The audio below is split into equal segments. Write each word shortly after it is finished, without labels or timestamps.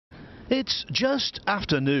It's just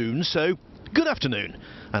afternoon, so good afternoon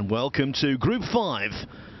and welcome to Group 5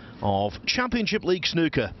 of Championship League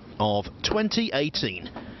Snooker of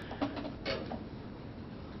 2018.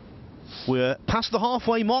 We're past the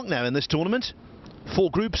halfway mark now in this tournament.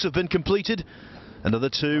 4 groups have been completed. Another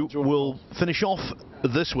 2 will finish off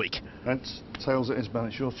this week. Rents, tails it is, Ben,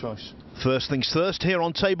 it's your choice. First things first, here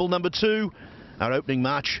on table number 2, our opening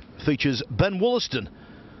match features Ben Woollaston,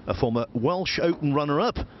 a former Welsh Open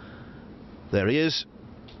runner-up. There he is,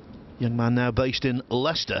 young man now based in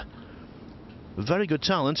Leicester. Very good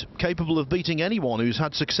talent, capable of beating anyone who's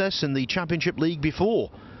had success in the Championship League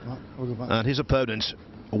before. Right, and his opponent,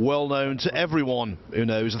 well known to everyone who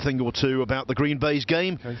knows a thing or two about the Green Bay's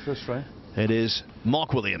game. Okay, first frame. It is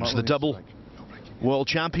Mark Williams, the double world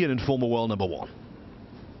champion and former world number 1.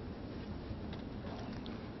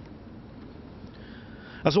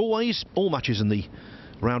 As always, all matches in the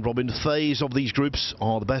round-robin phase of these groups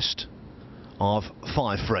are the best of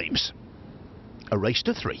 5 frames. A race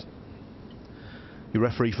to 3. Your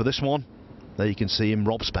referee for this one, there you can see him,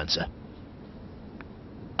 Rob Spencer.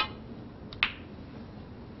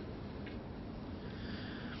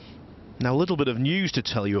 Now, a little bit of news to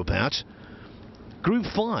tell you about. Group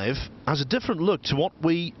 5 has a different look to what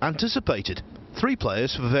we anticipated. 3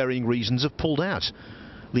 players, for varying reasons, have pulled out.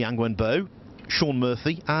 Liang Wenbo, Sean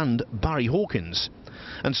Murphy and Barry Hawkins.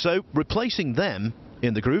 And so, replacing them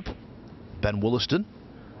in the group, Ben Woollaston,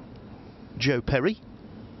 Joe Perry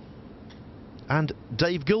and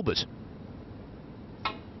Dave Gilbert.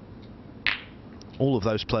 All of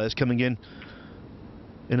those players coming in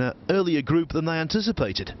an earlier group than they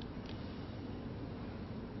anticipated.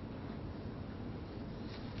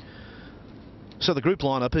 So the group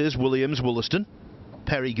lineup is Williams, Woollaston,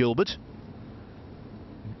 Perry, Gilbert,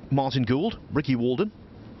 Martin Gould, Ricky Walden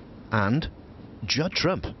and Judd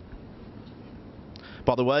Trump.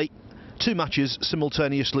 By the way, 2 matches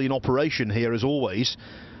simultaneously in operation here as always.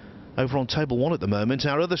 Over on table 1 at the moment,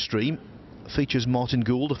 our other stream features Martin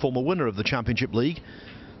Gould, a former winner of the Championship League,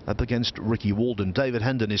 up against Ricky Walden. David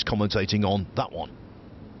Hendon is commentating on that one.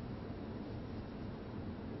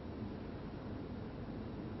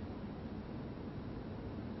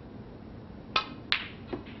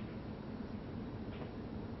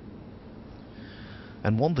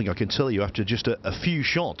 And one thing I can tell you after just a few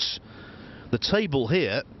shots, the table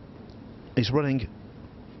here is running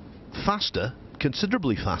faster,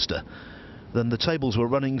 considerably faster, than the tables were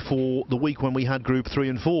running for the week when we had Group 3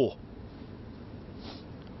 and 4.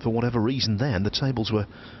 For whatever reason then, the tables were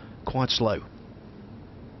quite slow.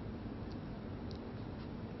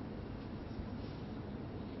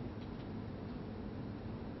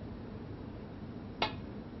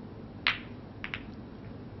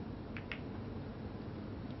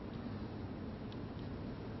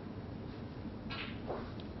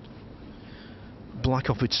 Black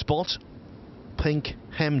off its spot, pink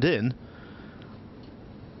hemmed in.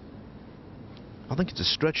 I think it's a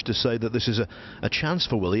stretch to say that this is a chance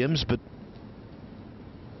for Williams, but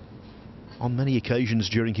on many occasions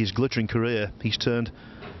during his glittering career he's turned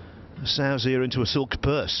a sow's ear into a silk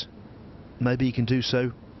purse. Maybe he can do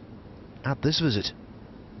so at this visit.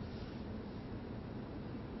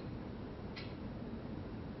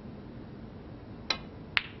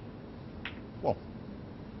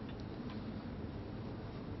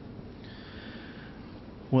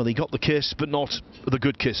 Well, he got the kiss, but not the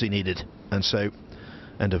good kiss he needed. And so,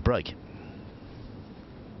 end of break.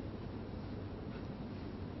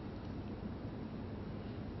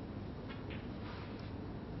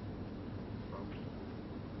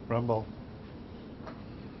 Ramble.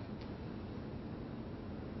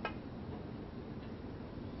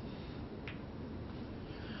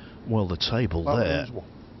 Well, the table there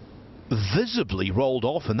visibly rolled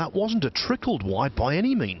off, and that wasn't a trickled wide by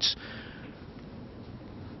any means.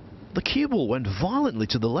 The cue ball went violently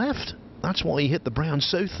to the left. That's why he hit the brown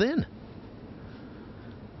so thin.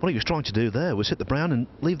 What he was trying to do there was hit the brown and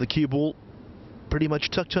leave the cue ball pretty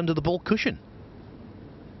much tucked under the ball cushion.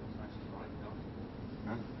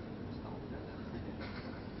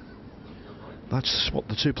 That's what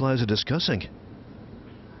the 2 players are discussing.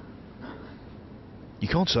 You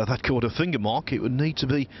can't say that caught a finger mark. It would need to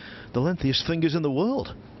be the lengthiest fingers in the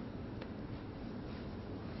world.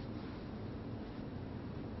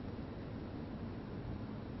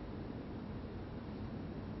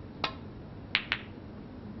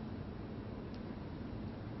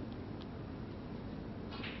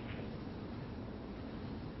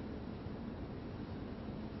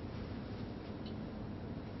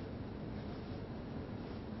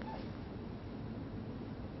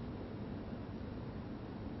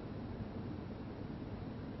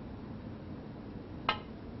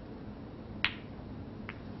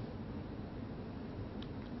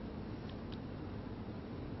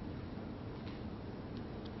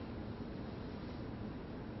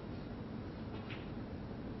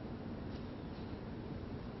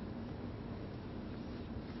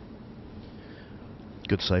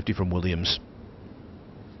 Good safety from Williams.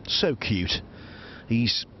 So cute.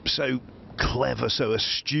 He's so clever, so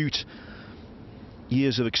astute.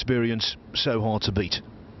 Years of experience, so hard to beat.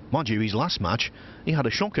 Mind you, his last match, he had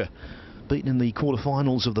a shocker. Beaten in the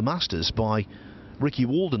quarterfinals of the Masters by Ricky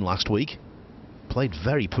Walden last week. Played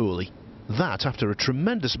very poorly. That after a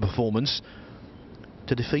tremendous performance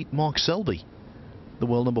to defeat Mark Selby, the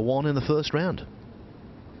world number 1 in the first round.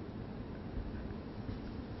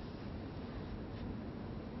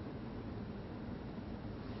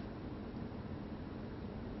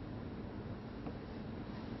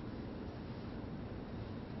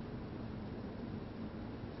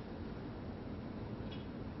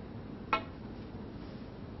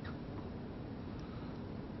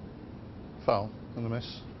 Foul and a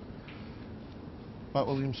miss. Matt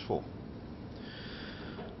Williams 4.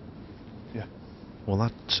 Yeah. Well,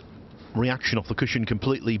 that reaction off the cushion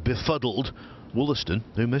completely befuddled Woollaston,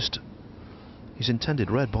 who missed his intended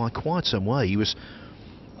red by quite some way. He was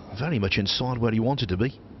very much inside where he wanted to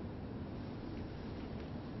be.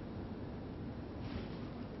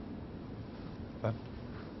 Ben.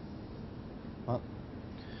 Matt.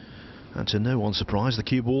 And to no one's surprise, the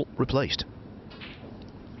cue ball replaced.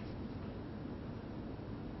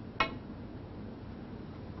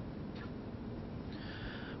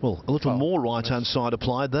 Well, a little more right-hand side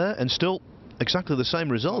applied there, and still exactly the same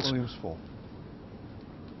result. Williams 4.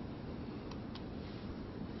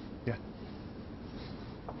 Yeah.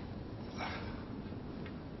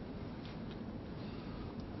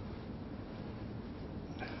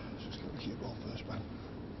 Just get the cue ball first, Ben.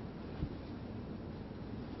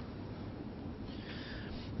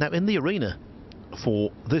 Now, in the arena for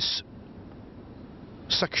this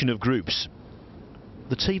section of groups,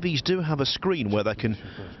 the TVs do have a screen where they can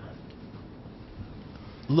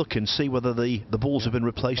look and see whether the balls have been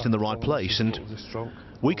replaced in the right place, and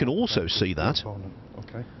we can also see that.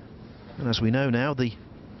 Okay. And as we know now, the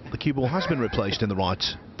cue ball has been replaced in the right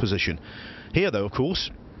position. Here, though, of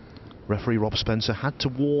course, referee Rob Spencer had to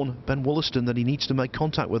warn Ben Woollaston that he needs to make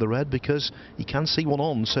contact with the red because he can see one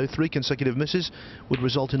on, so 3 consecutive misses would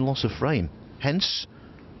result in loss of frame. Hence,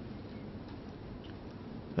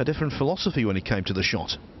 a different philosophy when he came to the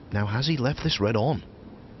shot. Now, has he left this red on?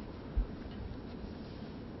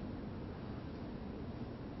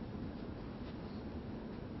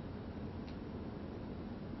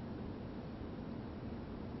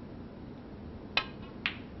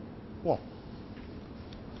 What?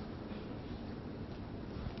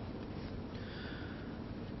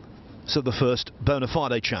 So the first bona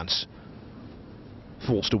fide chance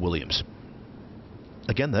falls to Williams.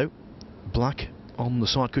 Again, though, black on the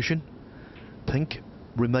side cushion, pink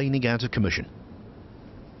remaining out of commission.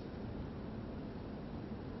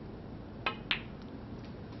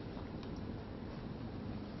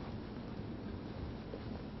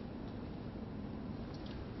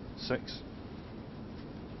 Six.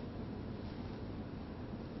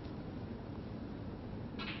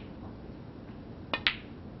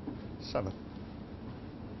 7.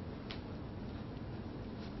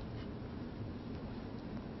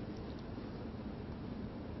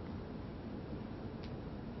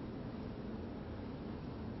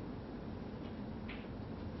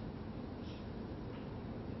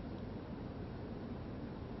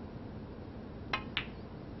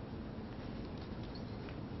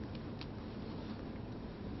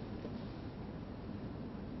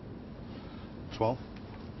 Twelve.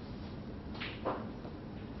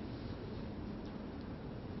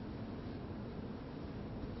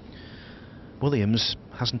 Williams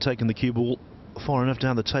hasn't taken the cue ball far enough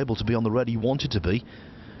down the table to be on the red he wanted to be,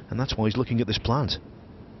 and that's why he's looking at this plant.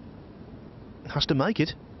 Has to make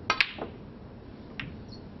it.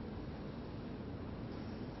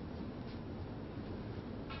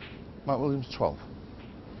 Matt Williams 12.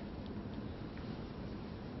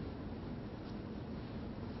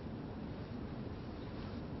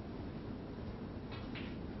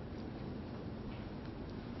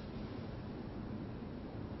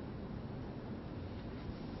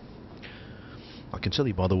 I can tell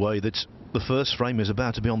you, by the way, that the first frame is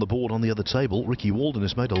about to be on the board on the other table. Ricky Walden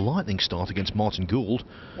has made a lightning start against Martin Gould.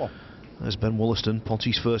 What? There's Ben Woollaston,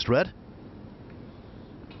 Ponty's first red.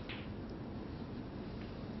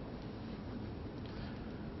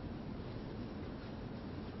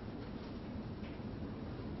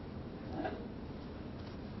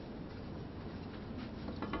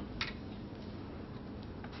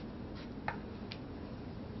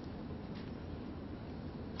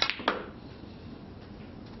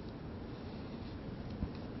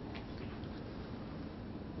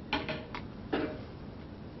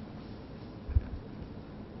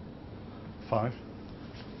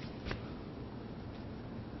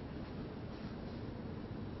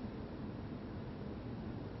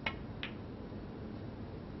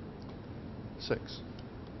 6.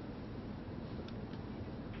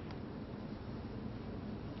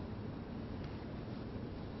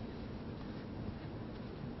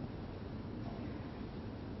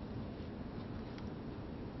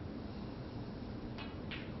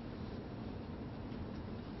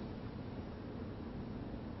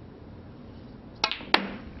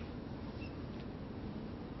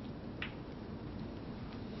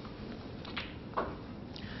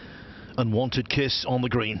 Unwanted kiss on the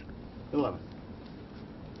green. 11.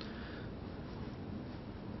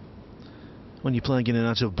 When you're playing in and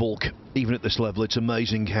out of bulk, even at this level, it's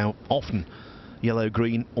amazing how often yellow,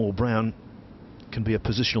 green or brown can be a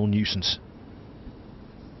positional nuisance.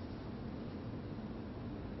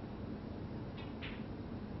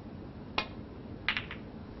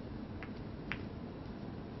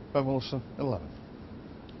 Woollaston, 11.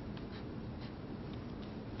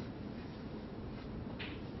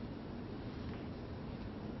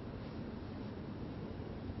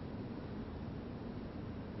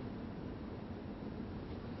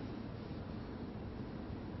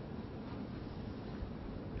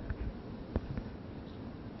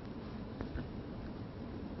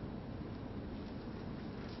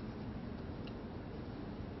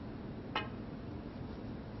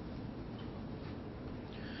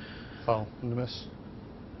 Foul and a miss.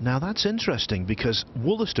 Now that's interesting, because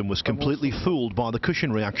Woollaston was completely fooled by the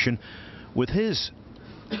cushion reaction with his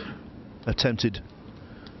attempted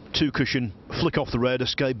 2-cushion flick off the red,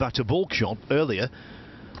 escape back to bulk shot earlier,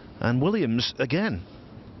 and Williams again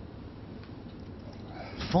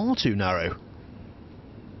far too narrow.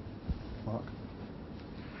 Mark.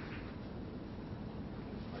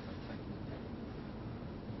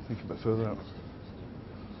 Think a bit further out.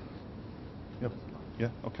 Yep. Yeah,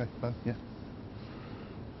 okay, Ben, yeah.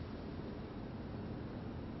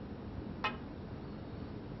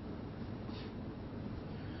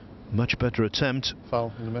 Much better attempt,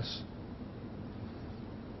 Foul and a miss.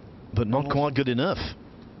 but not quite good enough.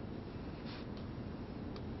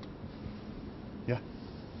 Yeah.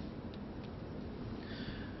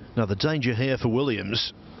 Now the danger here for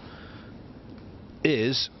Williams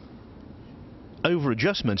is over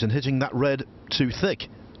adjustment and hitting that red too thick.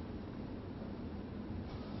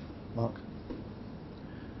 Mark.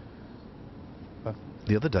 Ben.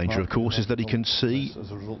 The other danger, Mark, of course, is that he can see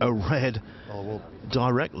as a result a of this, red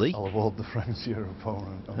directly, I'll avoid the friends to your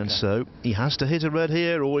opponent. Okay. and so he has to hit a red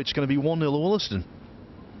here, or it's going to be 1-0 Woollaston.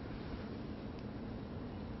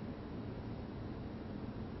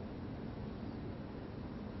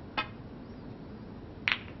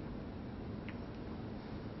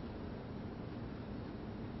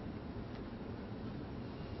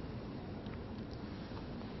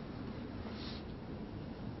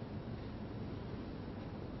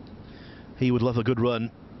 He would love a good run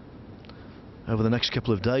over the next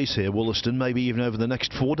couple of days here, Woollaston, maybe even over the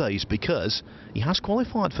next 4 days, because he has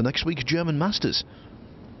qualified for next week's German Masters.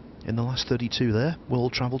 In the last 32 there, will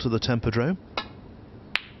travel to the Tempodrome.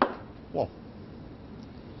 One.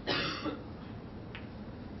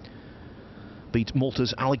 Beat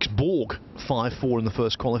Malta's Alex Borg 5-4 in the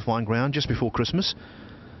first qualifying round just before Christmas.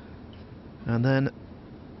 And then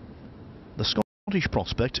the Scottish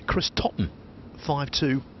prospect Chris Totten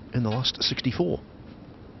 5-2 in the last 64.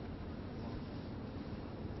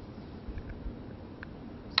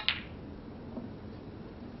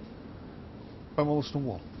 Woollaston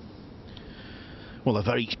 1. Well, a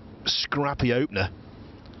very scrappy opener.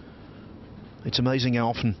 It's amazing how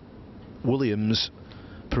often Williams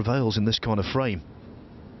prevails in this kind of frame.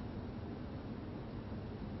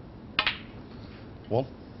 1.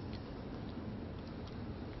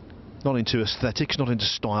 Not into aesthetics, not into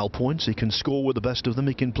style points. He can score with the best of them.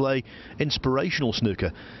 He can play inspirational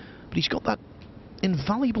snooker. But he's got that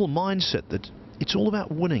invaluable mindset that it's all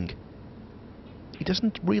about winning. He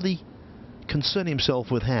doesn't really concern himself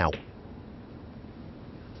with how.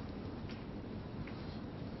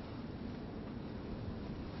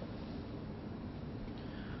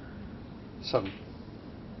 Seven.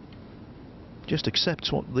 Just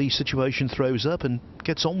accepts what the situation throws up and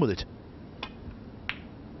gets on with it.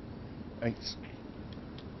 8.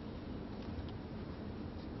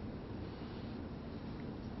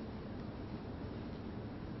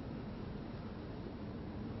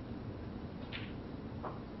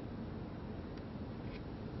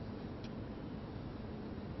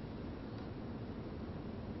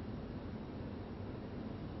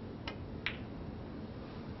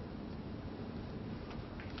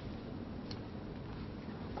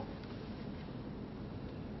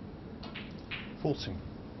 Fourteen.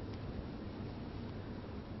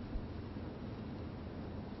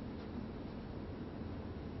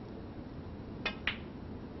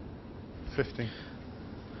 15.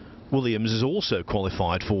 Williams is also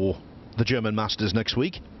qualified for the German Masters next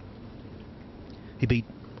week. He beat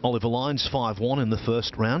Oliver Lyons 5-1 in the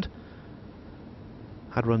first round.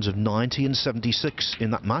 Had runs of 90 and 76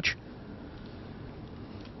 in that match.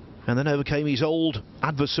 And then overcame his old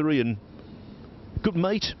adversary and good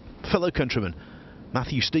mate, fellow countryman,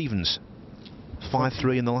 Matthew Stevens.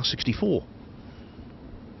 5-3 in the last 64.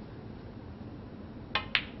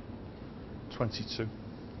 22.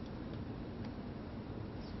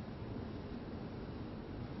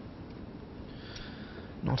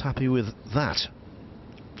 Not happy with that.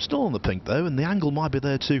 Still on the pink though, and the angle might be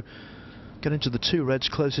there to get into the two reds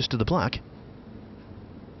closest to the black.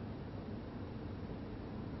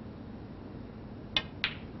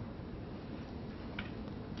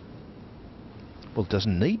 Well, it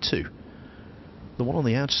doesn't need to. The one on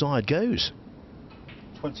the outside goes.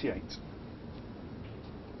 28.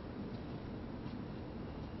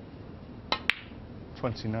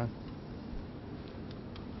 29.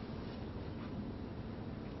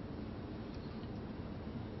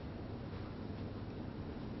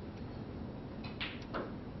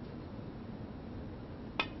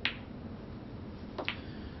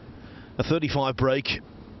 A 35 break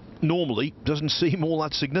normally doesn't seem all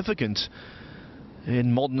that significant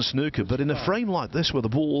in modern snooker, but in a frame like this where the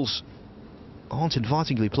balls aren't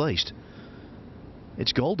invitingly placed,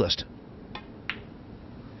 it's gold dust.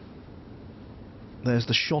 There's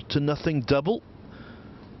the shot to nothing double.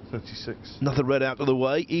 36. Another red out of the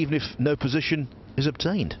way, even if no position is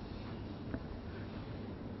obtained.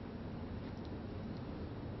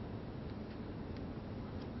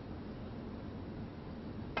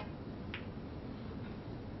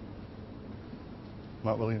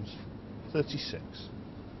 Matt Williams. 36.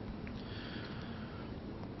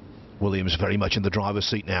 Williams very much in the driver's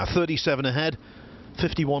seat now. 37 ahead,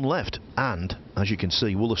 51 left, and as you can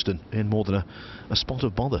see, Woollaston in more than a spot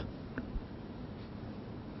of bother.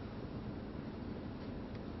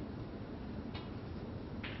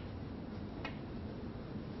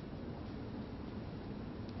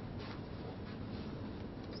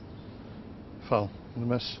 Foul. And a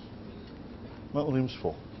miss. Matt Williams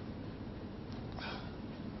 4.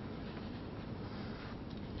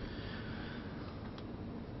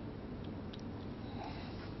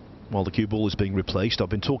 While the cue ball is being replaced, I've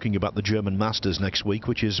been talking about the German Masters next week,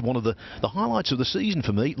 which is one of the highlights of the season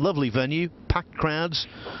for me. Lovely venue, packed crowds,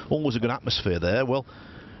 always a good atmosphere there. Well,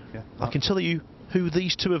 Yeah. I can tell you who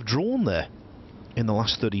these two have drawn there in the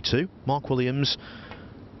last 32. Mark Williams,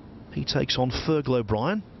 he takes on Fergal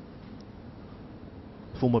O'Brien,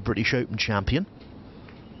 former British Open champion.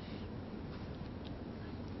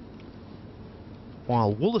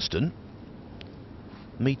 While Woollaston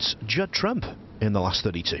meets Judd Trump in the last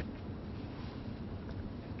 32.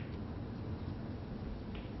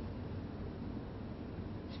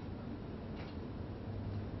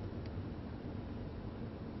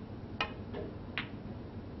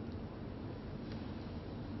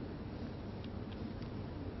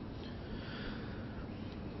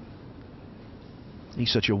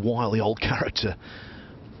 He's such a wily old character.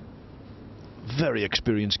 Very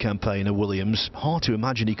experienced campaigner, Williams. Hard to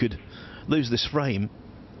imagine he could lose this frame,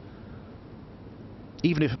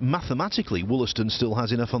 even if mathematically Woollaston still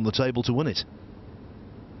has enough on the table to win it.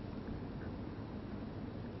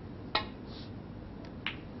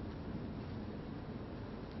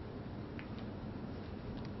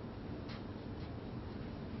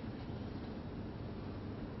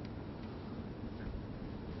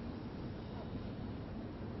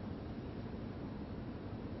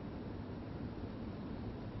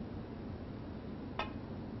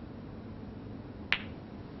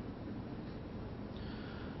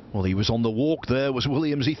 Well, he was on the walk there, was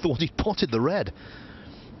Williams. He thought he'd potted the red.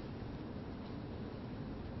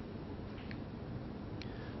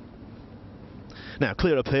 Now,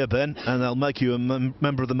 clear up here, Ben, and they'll make you a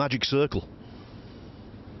member of the Magic Circle.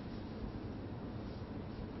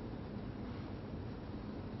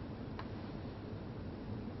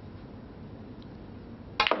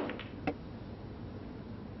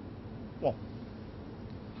 One.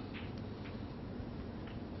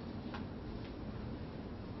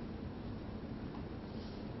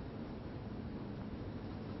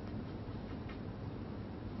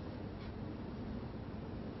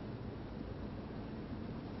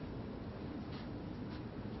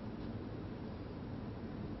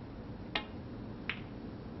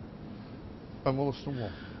 And Woollaston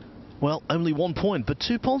 1. Well, only 1 point, but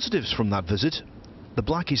 2 positives from that visit. The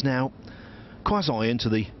black is now quasi into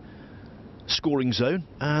the scoring zone,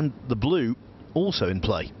 and the blue also in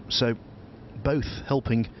play. So both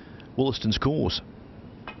helping Woollaston's cause.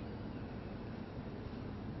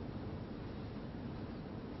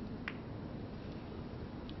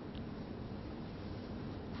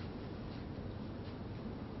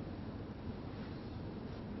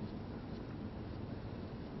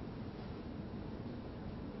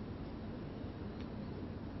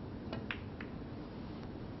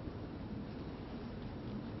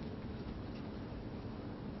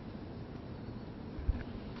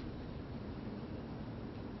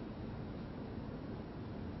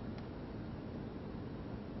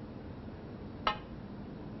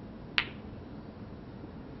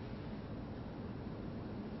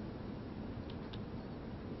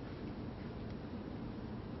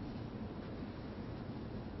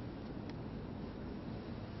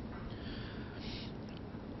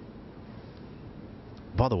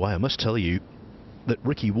 By the way, I must tell you that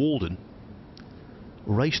Ricky Walden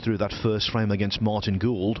raced through that first frame against Martin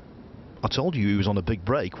Gould. I told you he was on a big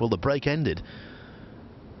break. Well, the break ended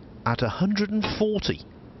at 140.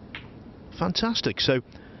 Fantastic. So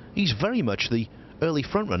he's very much the early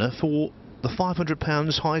frontrunner for the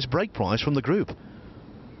 £500 highest break prize from the group.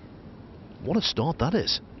 What a start that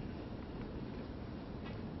is.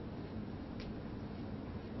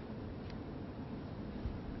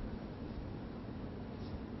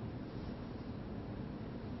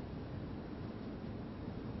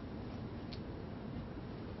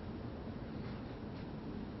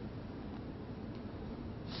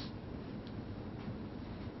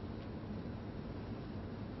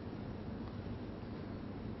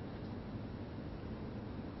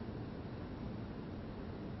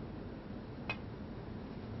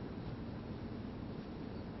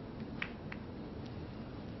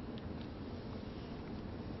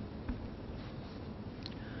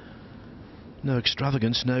 No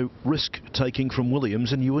extravagance, no risk-taking from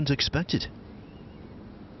Williams, and you wouldn't expect it.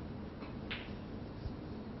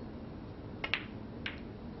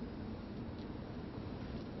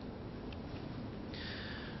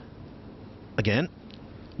 Again,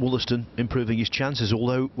 Woollaston improving his chances,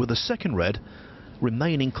 although with the second red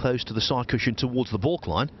remaining close to the side cushion towards the baulk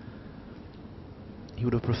line. He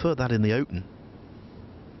would have preferred that in the open.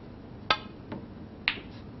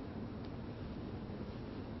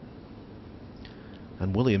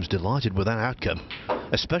 And Williams delighted with that outcome,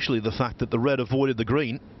 especially the fact that the red avoided the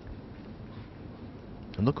green.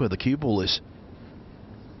 And look where the cue ball is.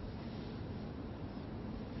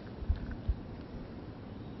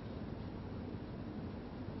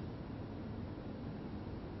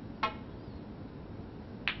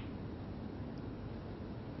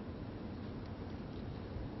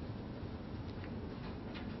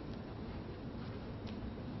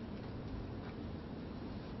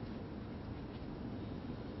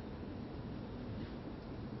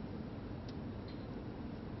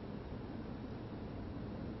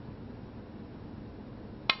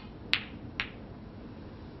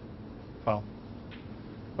 Foul.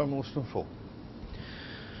 Woollaston 4.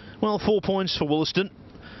 Well, 4 points for Woollaston.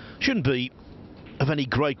 Shouldn't be of any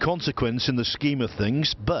great consequence in the scheme of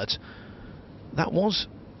things, but that was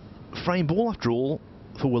frame ball after all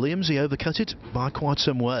for Williams. He overcut it by quite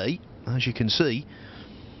some way, as you can see.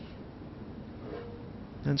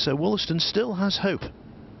 And so Woollaston still has hope.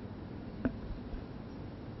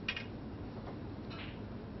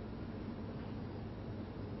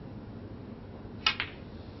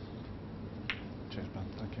 Cheers, Ben.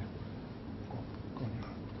 Thank you. Go on,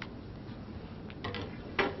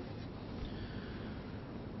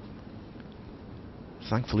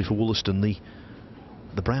 Thankfully for Woollaston,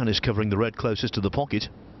 the brown is covering the red closest to the pocket,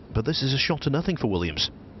 but this is a shot to nothing for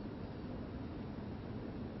Williams.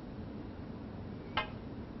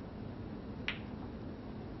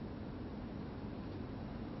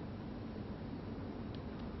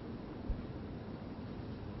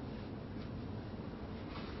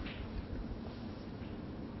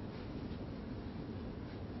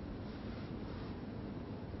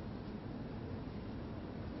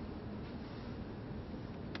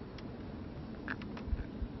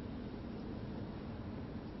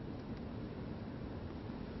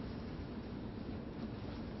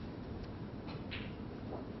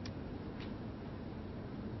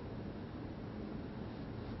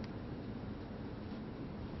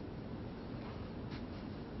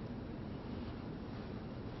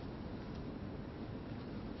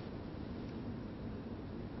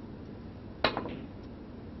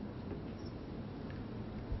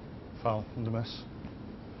 Foul and a miss.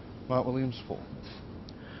 Mark Williams 4.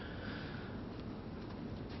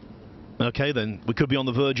 Okay then, we could be on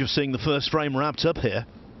the verge of seeing the first frame wrapped up here.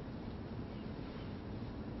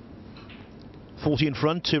 40 in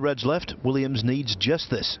front, 2 reds left. Williams needs just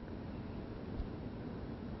this.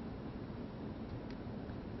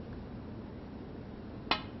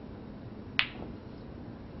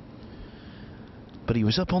 But he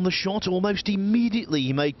was up on the shot almost immediately.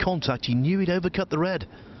 He made contact. He knew he'd overcut the red.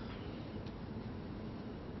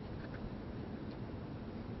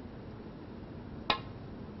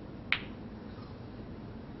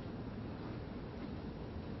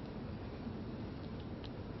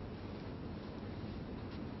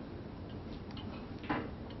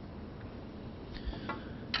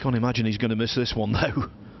 Can't imagine he's going to miss this one though.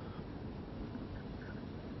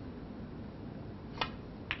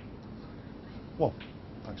 Well,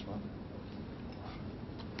 thanks, man.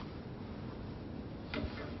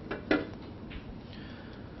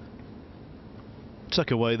 Tuck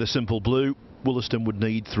away the simple blue. Woollaston would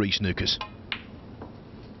need 3 snookers.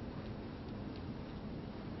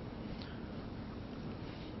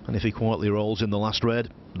 And if he quietly rolls in the last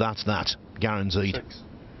red, that's that. Guaranteed. 6.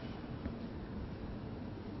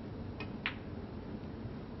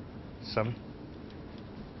 7.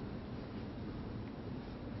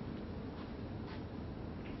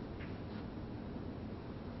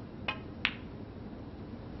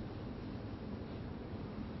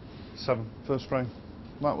 7. First frame.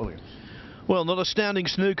 Mark Williams. Well, not a standing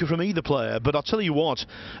snooker from either player, but I'll tell you what,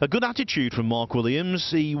 a good attitude from Mark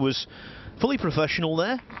Williams. He was fully professional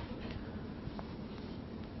there.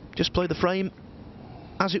 Just played the frame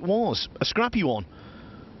as it was, a scrappy one.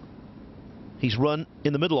 His run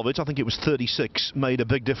in the middle of it, I think it was 36, made a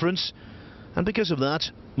big difference. And because of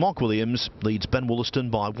that, Mark Williams leads Ben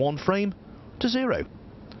Woollaston by 1 frame to 0.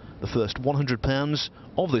 The first £100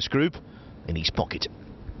 of this group in his pocket.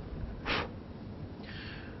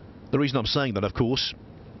 The reason I'm saying that, of course,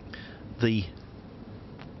 the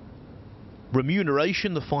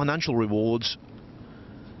remuneration, the financial rewards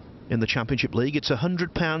in the Championship League, it's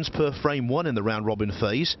 £100 per frame won in the round-robin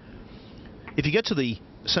phase. If you get to the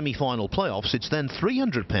semi-final playoffs, it's then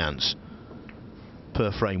 £300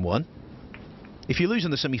 per frame won. If you lose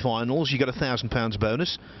in the semi-finals, you get a £1,000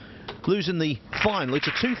 bonus. Lose in the final, it's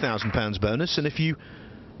a £2,000 bonus, and if you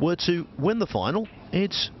were to win the final,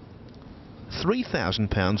 it's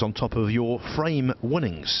 £3,000 on top of your frame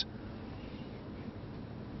winnings.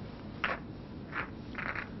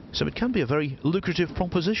 So it can be a very lucrative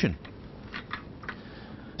proposition.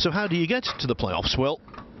 So how do you get to the playoffs? Well,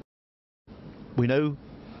 we know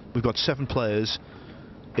we've got 7 players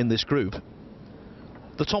in this group.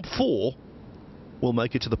 The top 4 will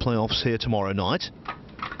make it to the playoffs here tomorrow night.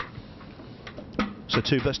 So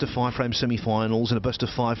 2 best-of-5 frame semi-finals and a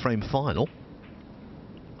best-of-5 frame final.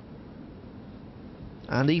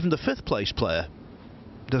 And even the 5th place player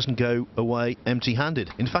doesn't go away empty-handed.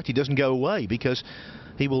 In fact, he doesn't go away because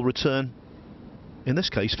he will return, in this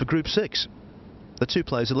case, for Group 6. The 2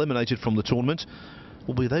 players eliminated from the tournament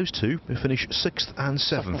will be those 2 who finish 6th and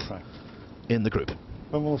 7th in the group.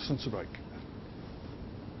 Ben Woollaston to break.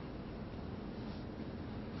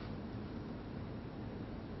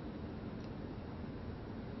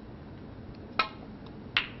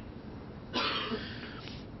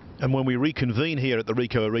 And when we reconvene here at the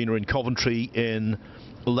Ricoh Arena in Coventry in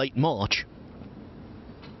late March,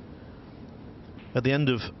 at the end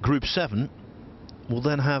of Group 7, we'll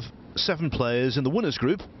then have 7 players in the winners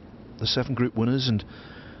group, the 7 group winners, and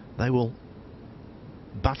they will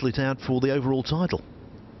battle it out for the overall title.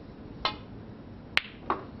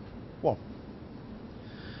 1.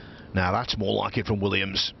 Now that's more like it from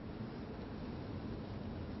Williams.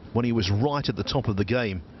 When he was right at the top of the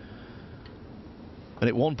game, and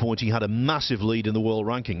at one point he had a massive lead in the world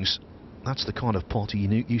rankings, that's the kind of pot he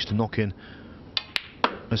used to knock in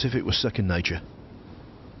as if it was second nature.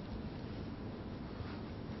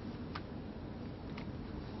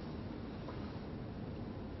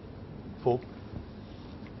 4.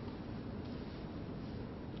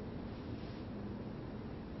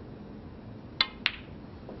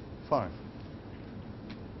 5.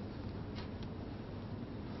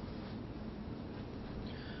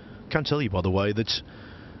 Can tell you, by the way, that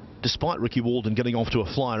despite Ricky Walden getting off to a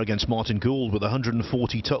flyer against Martin Gould with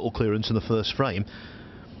 140 total clearance in the first frame,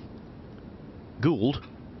 Gould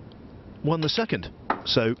won the second.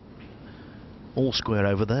 So all square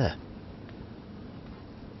over there.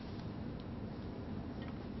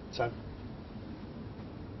 10.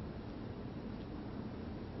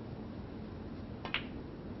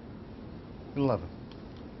 11.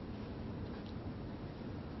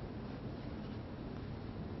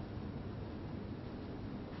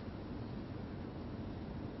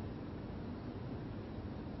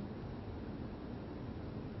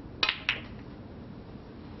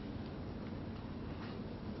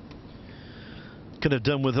 Could have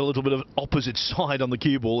done with a little bit of opposite side on the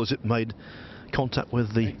cue ball as it made contact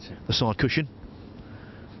with the side cushion.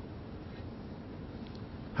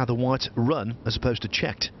 Had the white run as opposed to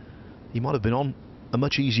checked, he might have been on a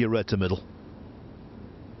much easier red to middle.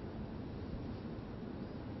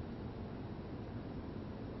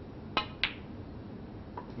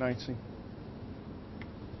 $90.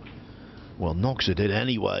 Well, knocks it in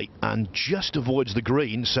anyway and just avoids the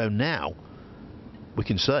green, so now we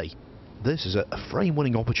can say this is a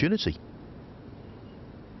frame-winning opportunity.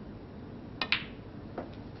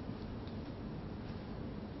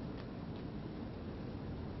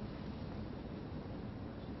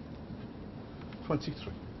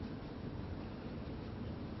 $23.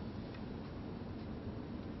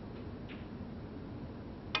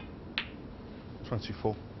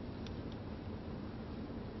 24.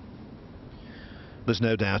 There's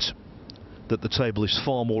no doubt that the table is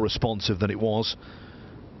far more responsive than it was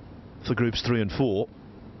for groups 3 and 4.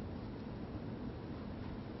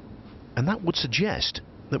 And that would suggest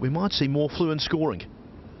that we might see more fluent scoring.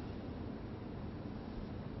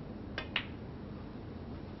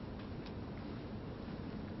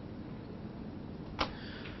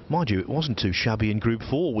 Mind you, it wasn't too shabby in Group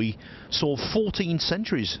 4. We saw 14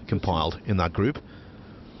 centuries compiled in that group.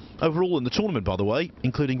 Overall in the tournament, by the way,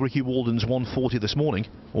 including Ricky Walden's 140 this morning,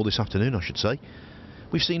 or this afternoon I should say,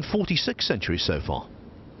 we've seen 46 centuries so far.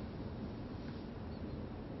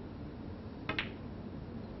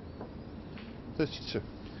 .32.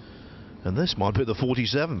 And this might be the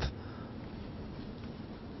 47th.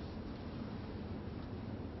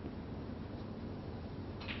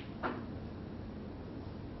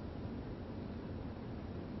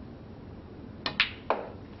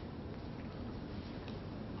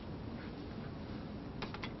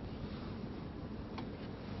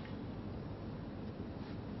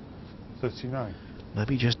 .39.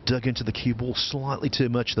 Maybe just dug into the cue ball slightly too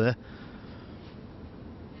much there.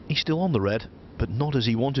 He's still on the red, but not as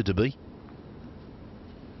he wanted to be.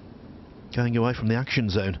 Going away from the action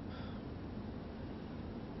zone.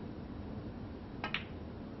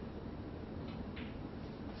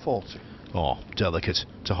 .40. Oh, delicate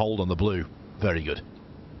to hold on the blue. Very good.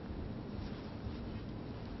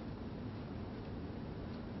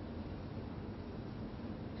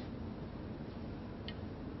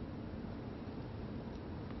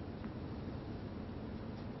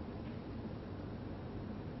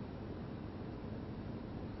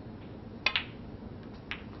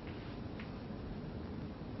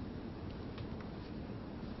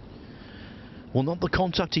 Well, not the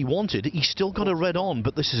contact he wanted. He's still got a red on,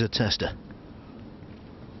 but this is a tester.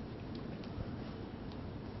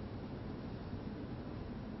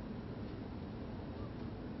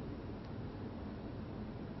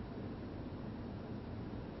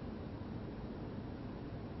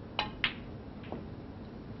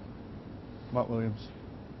 Mark Williams,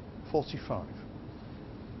 45.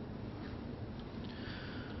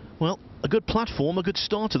 Well, a good platform, a good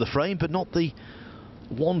start to the frame, but not the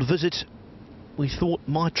one visit we thought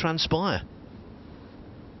might transpire.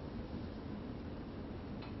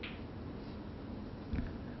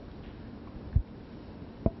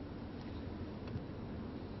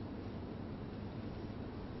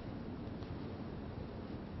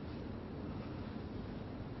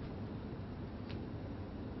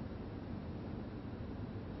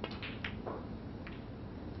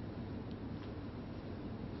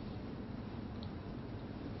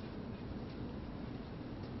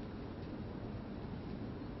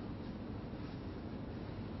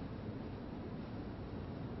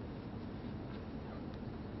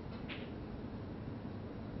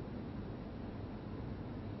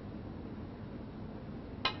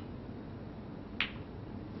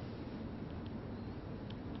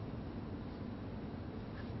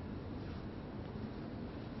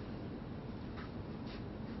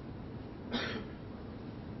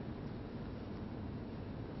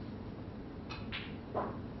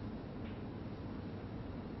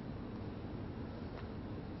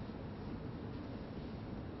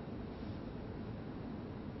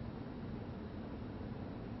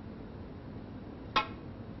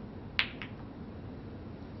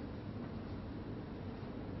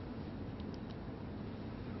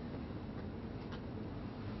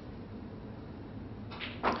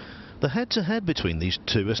 The head-to-head between these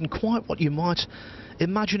two isn't quite what you might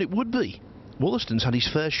imagine it would be. Woollaston's had his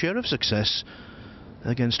fair share of success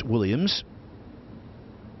against Williams.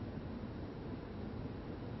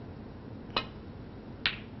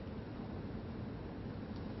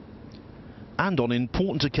 And on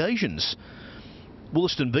important occasions.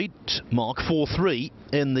 Woollaston beat Mark 4-3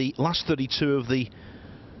 in the last 32 of the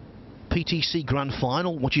PTC Grand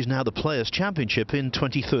Final, which is now the Players' Championship in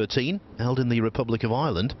 2013, held in the Republic of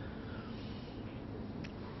Ireland.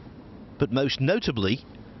 But most notably,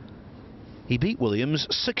 he beat Williams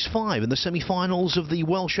 6-5 in the semi-finals of the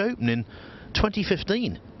Welsh Open in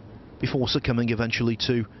 2015, before succumbing eventually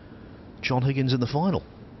to John Higgins in the final.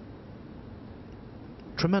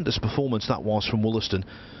 Tremendous performance that was from Woollaston,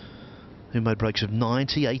 who made breaks of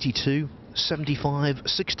 90, 82, 75,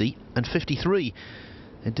 60 and 53,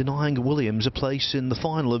 in denying Williams a place in the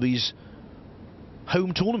final of his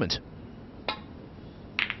home tournament.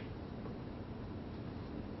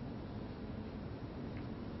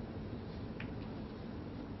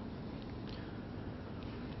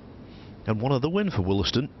 And one other win for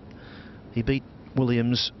Woollaston. He beat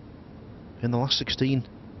Williams in the last 16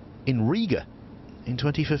 in Riga in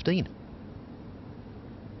 2015.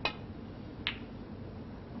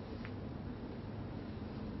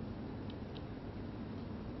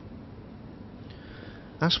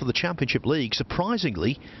 As for the Championship League,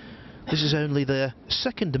 surprisingly, this is only their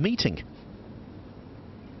second meeting.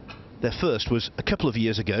 Their first was a couple of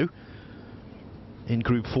years ago in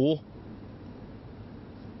Group 4.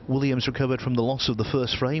 Williams recovered from the loss of the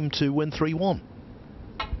first frame to win 3-1.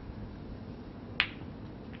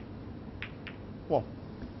 Well.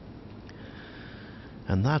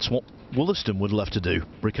 And that's what Woollaston would love to do,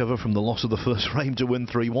 recover from the loss of the first frame to win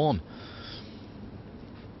 3-1.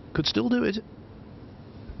 Could still do it.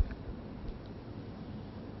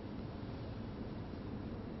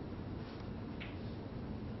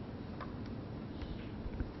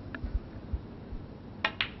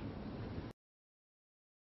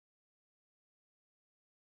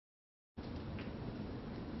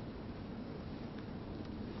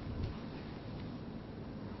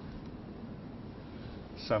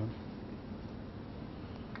 Seven.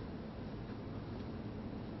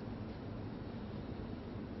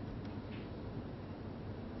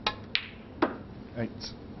 Eight.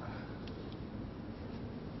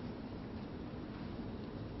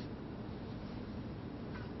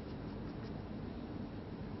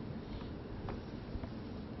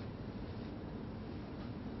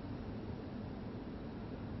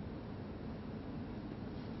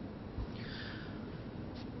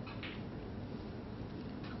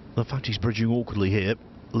 The fact he's bridging awkwardly here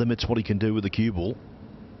limits what he can do with the cue ball.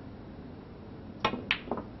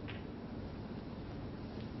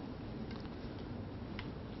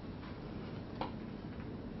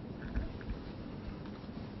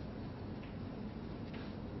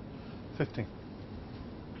 $50.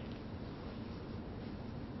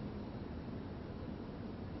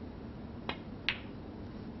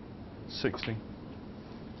 $60.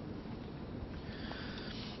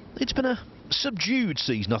 It's been a subdued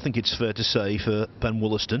season, I think it's fair to say, for Ben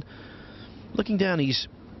Woollaston. Looking down his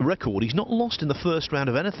record, he's not lost in the first round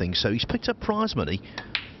of anything, so he's picked up prize money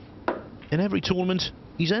in every tournament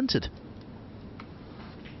he's entered.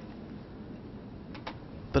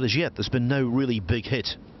 But as yet, there's been no really big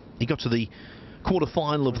hit. He got to the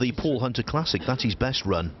quarter-final of the Paul Hunter Classic. That's his best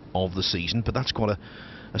run of the season, but that's quite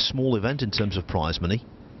a small event in terms of prize money.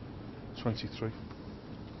 23.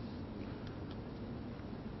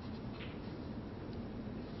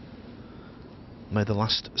 Made the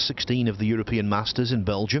last 16 of the European Masters in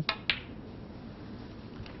Belgium.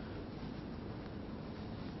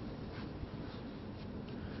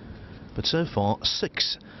 But so far,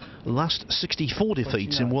 6 last 64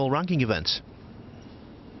 defeats in world ranking events.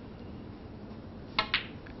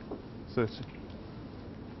 30.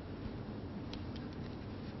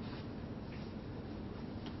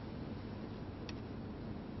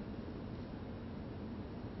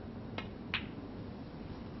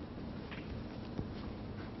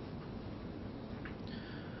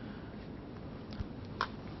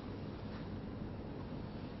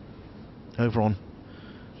 Over on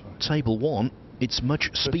table 1, it's much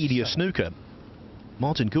speedier snooker.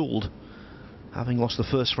 Martin Gould, having lost the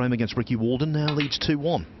first frame against Ricky Walden, now leads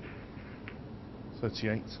 2-1.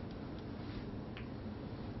 38.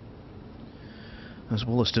 As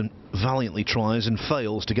Woollaston valiantly tries and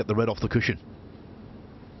fails to get the red off the cushion.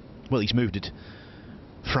 Well, he's moved it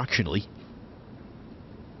fractionally.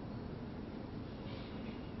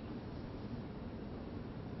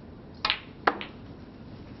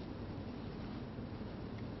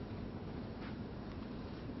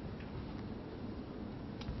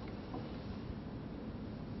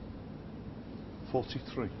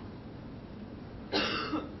 $43.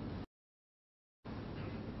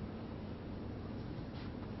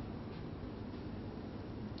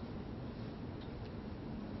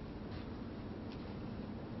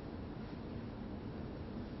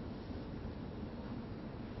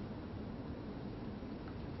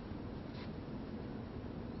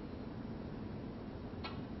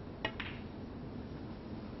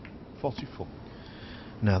 $44.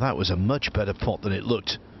 Now that was a much better pot than it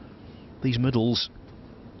looked. These middles,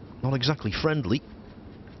 not exactly friendly.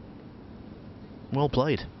 Well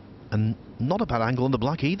played. And not a bad angle on the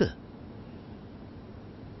black either.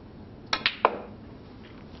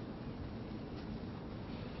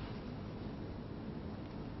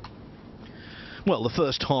 Well, the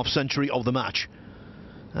first half century of the match.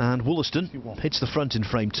 And Woollaston hits the front in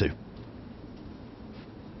frame 2.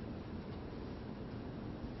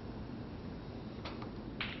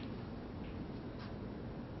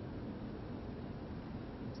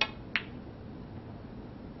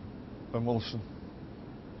 Ben Woollaston,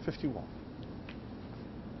 51.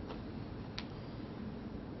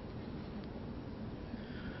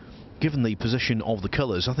 Given the position of the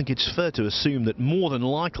colours, I think it's fair to assume that more than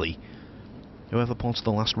likely whoever pots the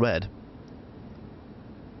last red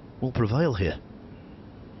will prevail here.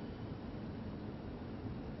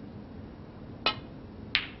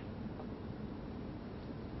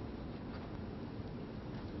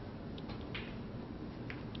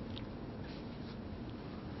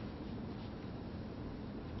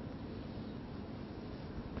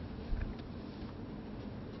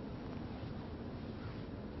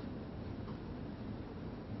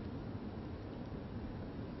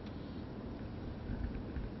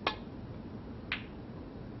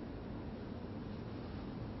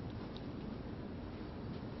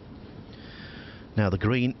 Now the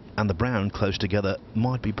green and the brown close together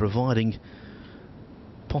might be providing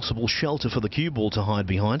possible shelter for the cue ball to hide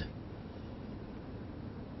behind.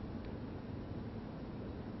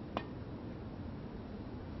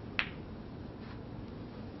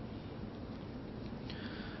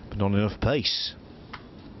 But not enough pace.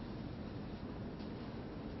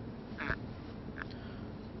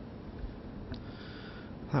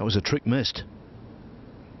 That was a trick missed.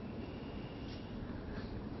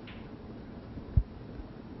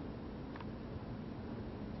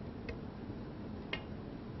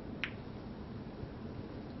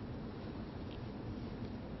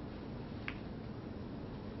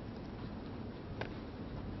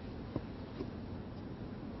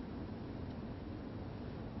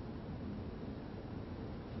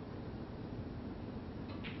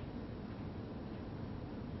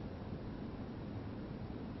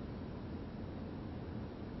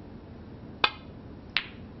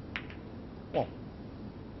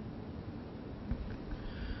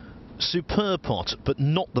 Superb pot, but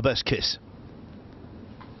not the best kiss.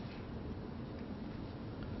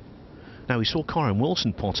 Now, we saw Karen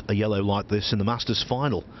Wilson pot a yellow like this in the Masters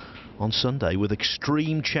final on Sunday with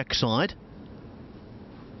extreme check side.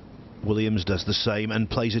 Williams does the same and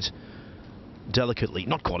plays it delicately.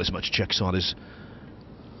 Not quite as much check side as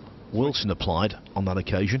Wilson applied on that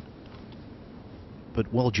occasion,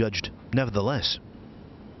 but well judged nevertheless.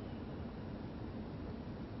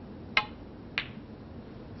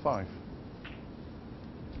 5.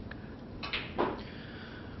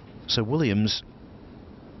 So Williams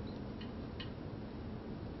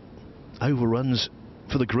overruns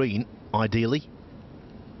for the green, ideally.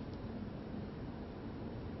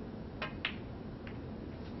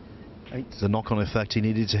 The knock-on effect, he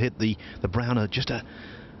needed to hit the browner just a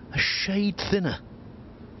shade thinner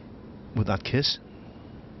with that kiss.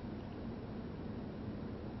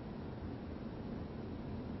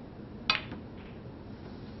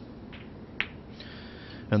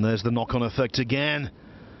 And there's the knock-on effect again.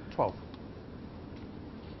 12.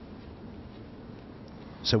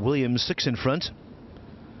 So Williams 6 in front.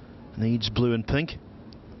 Needs blue and pink.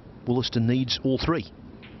 Woollaston needs all 3.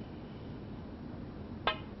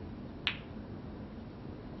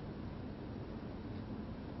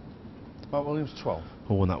 Mark Williams 12.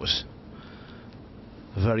 Oh, and that was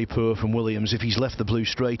very poor from Williams. If he's left the blue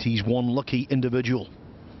straight, he's one lucky individual.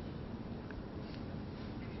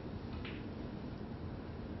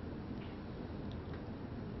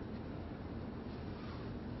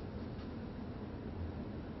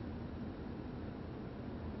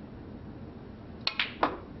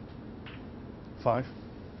 Five.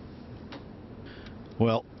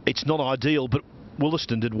 Well, it's not ideal, but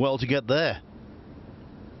Woollaston did well to get there.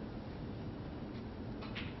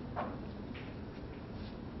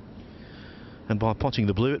 And by potting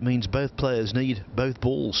the blue, it means both players need both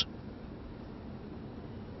balls.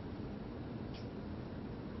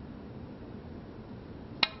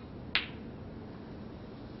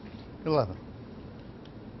 $11.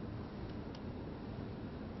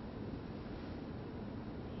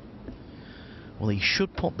 Well, he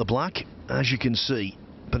should pot the black, as you can see,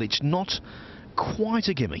 but it's not quite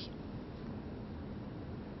a gimme.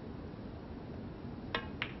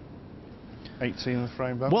 18 in the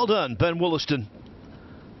frame, Ben. Well done, Ben Woollaston.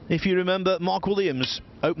 If you remember, Mark Williams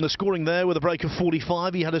opened the scoring there with a break of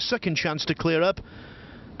 45. He had a second chance to clear up,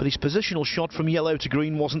 but his positional shot from yellow to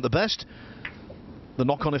green wasn't the best. The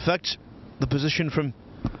knock-on effect, the position from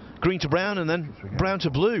green to brown and then brown to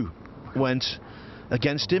blue went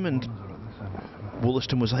against him, and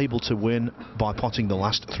Woollaston was able to win by potting the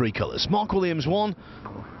last 3 colours. Mark Williams won,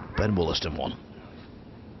 Ben Woollaston won.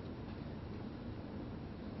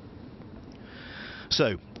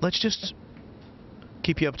 So, let's just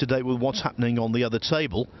keep you up to date with what's happening on the other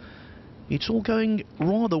table. It's all going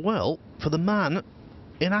rather well for the man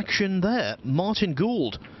in action there, Martin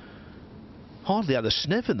Gould. Hardly had a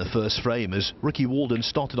sniff in the first frame as Ricky Walden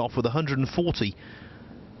started off with 140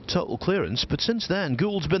 total clearance, but since then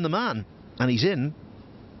Gould's been the man, and he's in,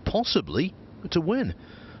 possibly, to win.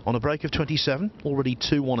 On a break of 27, already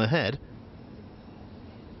 2-1 ahead.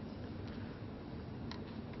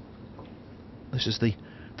 This is the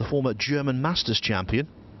former German Masters champion,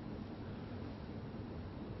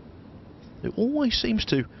 who always seems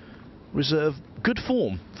to reserve good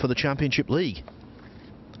form for the Championship League.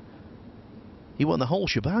 He won the whole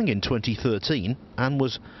shebang in 2013 and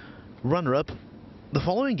was runner-up the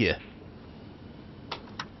following year.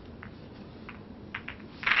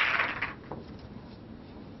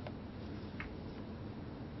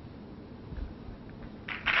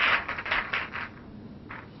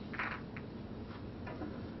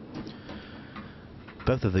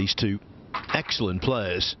 Both of these two excellent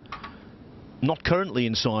players. Not currently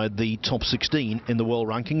inside the top 16 in the world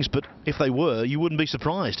rankings, but if they were, you wouldn't be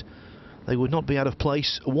surprised. They would not be out of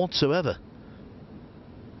place whatsoever.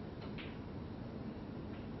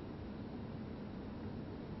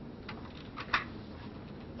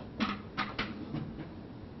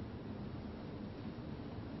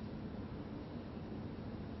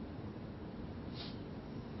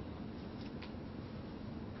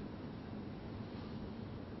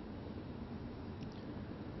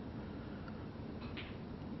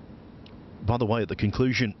 By the way, at the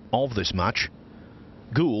conclusion of this match,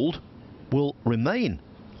 Gould will remain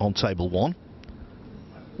on table 1,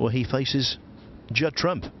 where he faces Judd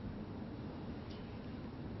Trump.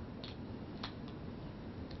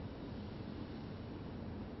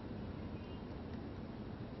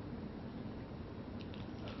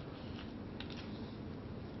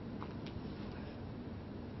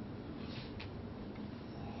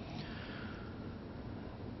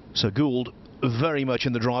 So Gould very much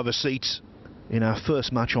in the driver's seat in our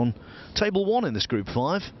first match on table 1 in this Group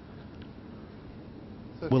 5.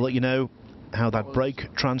 We'll let you know how that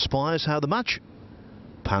break transpires, how the match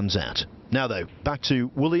pans out. Now though, back to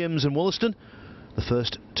Williams and Woollaston. The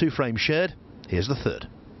first 2 frames shared. Here's the third.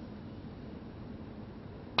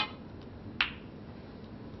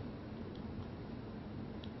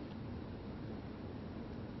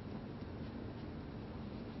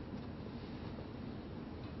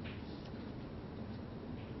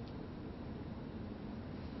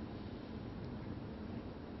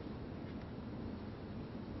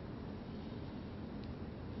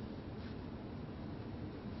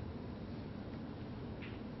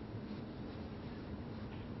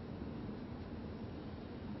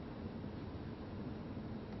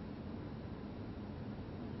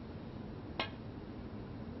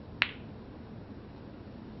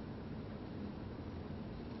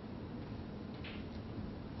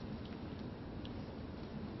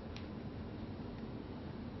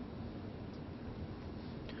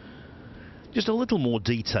 Just a little more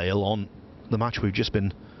detail on the match we've just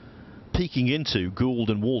been peeking into, Gould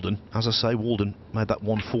and Walden. As I say, Walden made that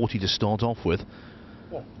 140 to start off with.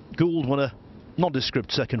 Yeah. Gould won a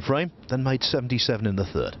nondescript second frame, then made 77 in the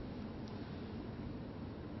third.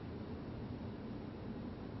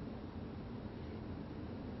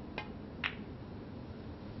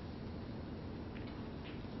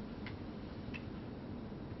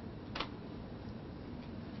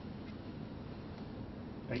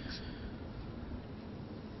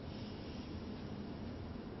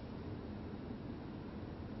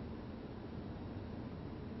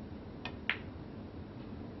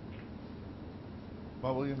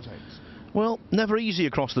 Well, Williams 8. Well, never easy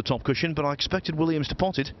across the top cushion, but I expected Williams to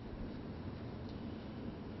pot it.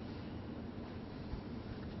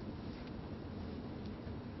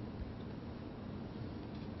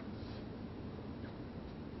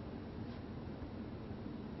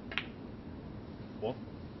 What?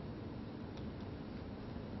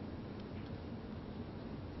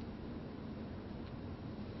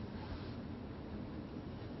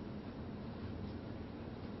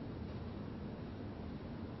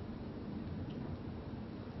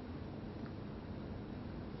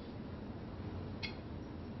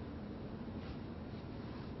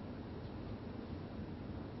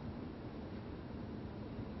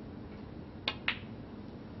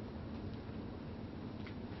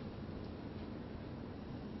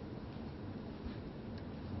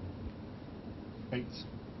 Eight.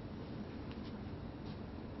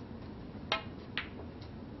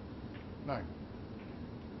 9.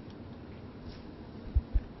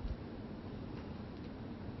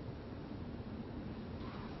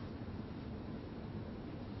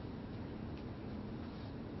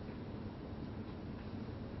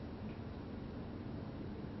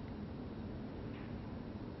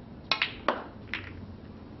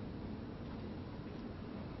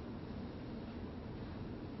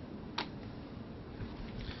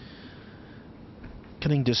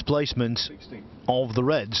 Getting displacement 16. of the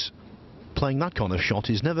Reds, playing that kind of shot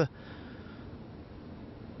is never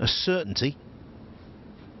a certainty.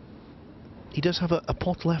 He does have a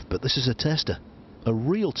pot left, but this is a tester, a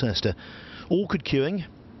real tester. Awkward queuing,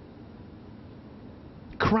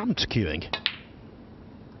 cramped queuing.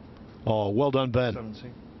 Oh, well done, Ben.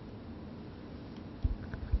 17.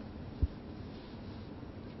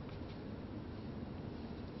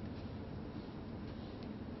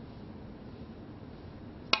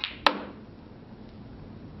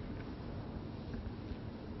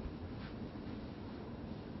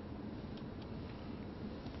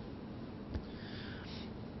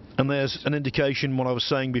 And there's an indication what I was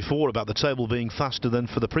saying before about the table being faster than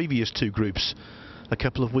for the previous 2 groups a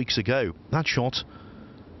couple of weeks ago. That shot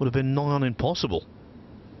would have been nigh on impossible.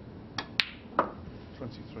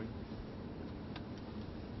 23.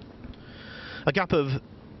 A gap of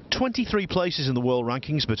 23 places in the world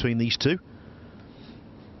rankings between these two.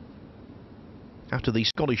 After the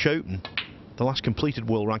Scottish Open, the last completed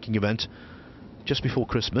world ranking event just before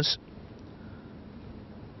Christmas,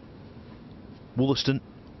 Woollaston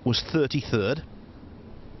was 33rd.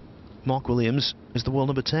 Mark Williams is the world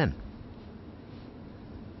number 10.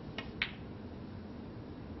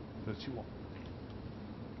 31.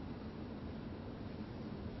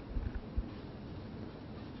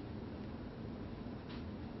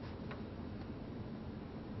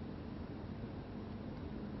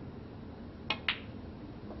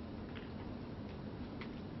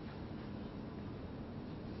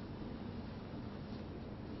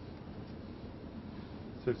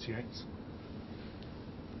 $38.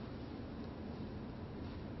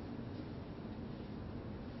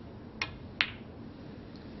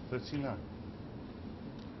 39.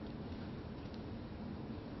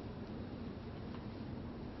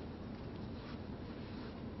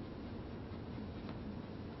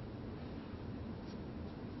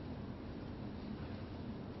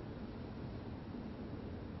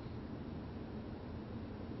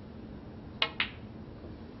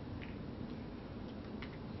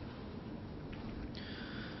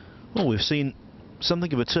 Well, we've seen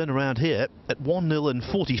something of a turnaround here at 1-0 and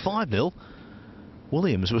 45-0.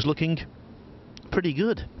 Williams was looking pretty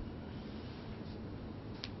good.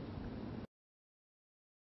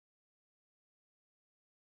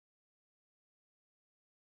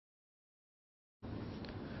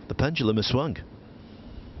 The pendulum has swung.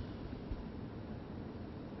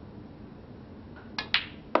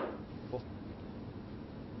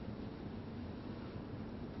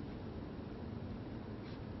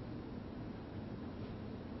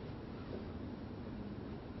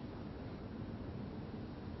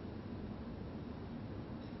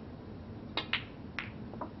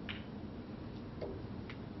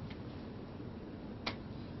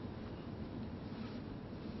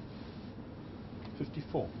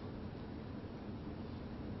 $54.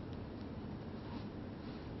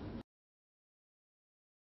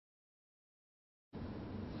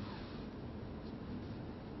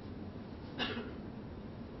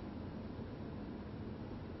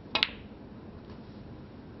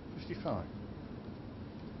 55.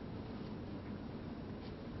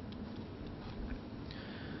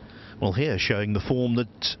 Well, here showing the form that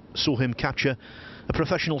saw him capture a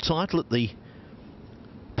professional title at the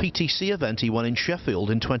PTC event he won in Sheffield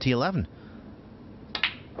in 2011.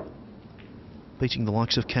 Beating the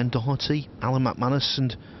likes of Ken Doherty, Alan McManus,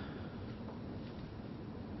 and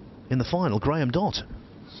in the final, Graham Dott.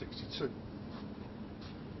 62.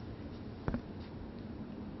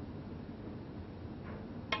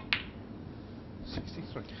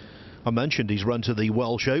 I mentioned his run to the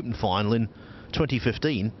Welsh Open final in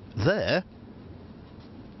 2015. There,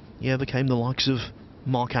 he overcame the likes of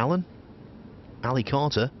Mark Allen, Ali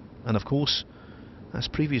Carter, and of course, as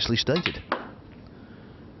previously stated,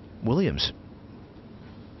 Williams.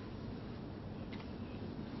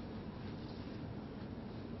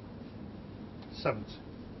 $70.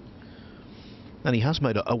 And he has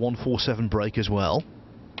made a 147 break as well.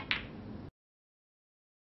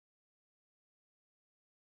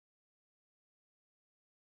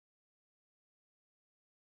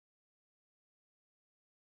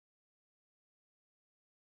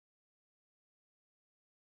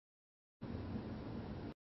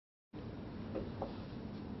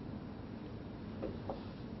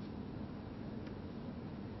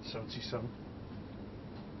 $77.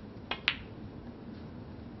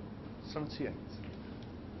 78.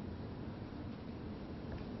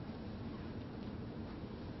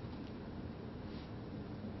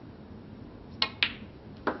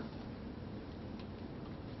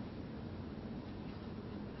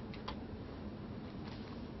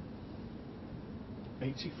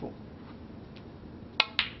 $84.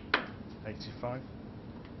 85.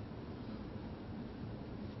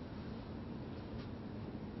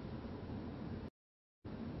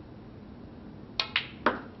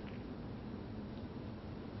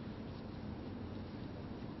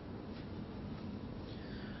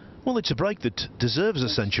 Well, it's a break that deserves a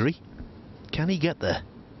century. Can he get there?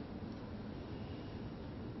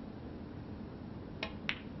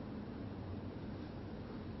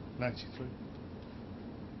 $93.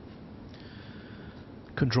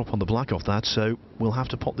 Couldn't drop on the black off that, so we'll have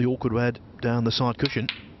to pop the awkward red down the side cushion.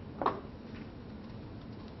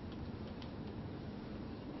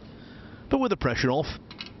 But with the pressure off,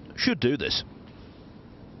 should do this.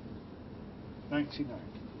 99.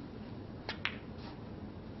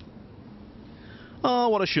 Oh,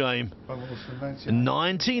 what a shame. By Woollaston,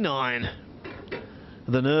 99.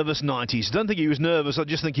 The nervous 90s. Don't think he was nervous, I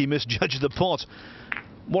just think he misjudged the pot.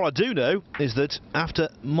 What I do know is that after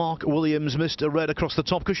Mark Williams missed a red across the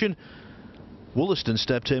top cushion, Woollaston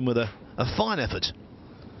stepped in with a fine effort.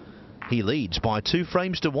 He leads by 2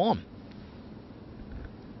 frames to 1.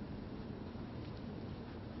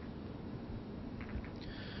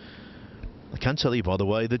 I can tell you, by the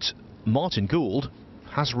way, that Martin Gould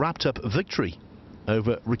has wrapped up victory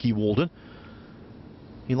over Ricky Walden.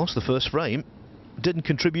 He lost the first frame, didn't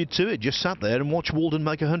contribute to it, just sat there and watched Walden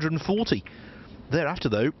make 140. Thereafter,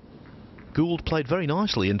 though, Gould played very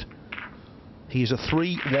nicely, and he is a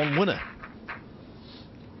 3-1 winner.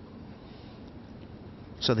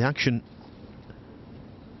 So the action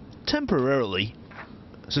temporarily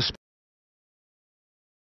suspended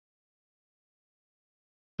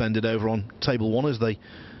over on table 1 as they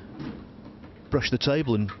brush the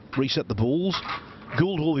table and reset the balls.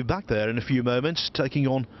 Gould will be back there in a few moments, taking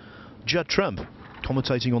on Judd Trump.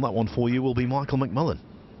 Commentating on that one for you will be Michael McMullen.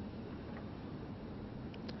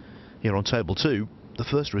 Here on table 2, the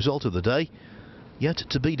first result of the day yet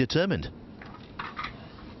to be determined.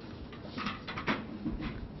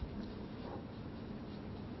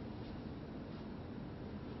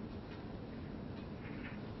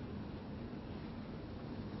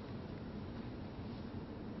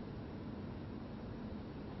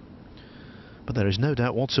 But there is no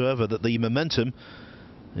doubt whatsoever that the momentum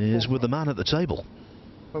is with the man at the table.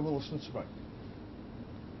 By Woollaston to right.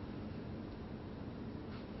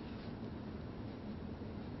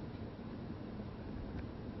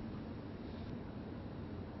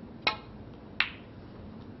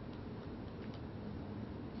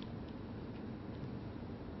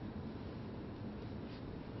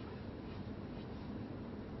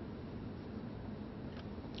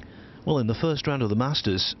 Well, in the first round of the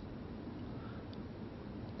Masters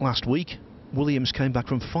last week, Williams came back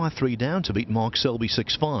from 5-3 down to beat Mark Selby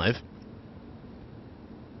 6-5.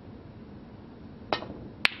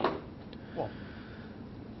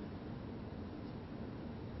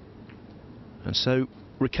 And so,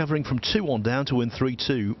 recovering from 2-1 down to win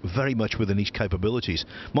 3-2, very much within his capabilities.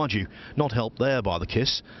 Mind you, not helped there by the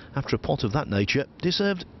kiss. After a pot of that nature,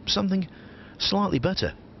 deserved something slightly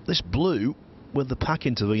better. This blue, with the pack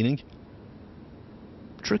intervening,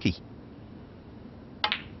 tricky.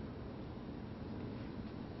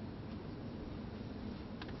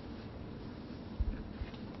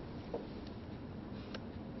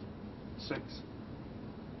 Six.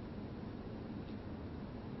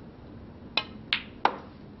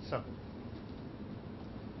 Seven.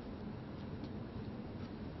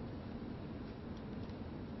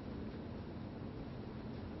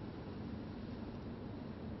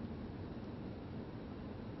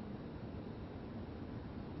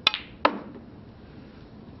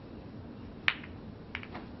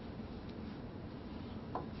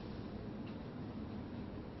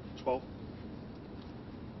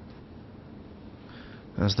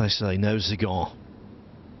 As they say, no cigar.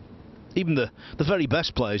 Even the very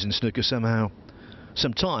best players in snooker somehow,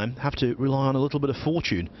 sometime, have to rely on a little bit of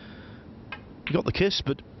fortune. You got the kiss,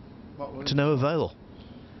 but to no avail.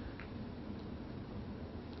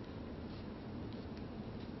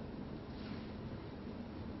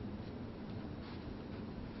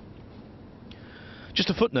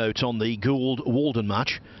 Just a footnote on the Gould-Walden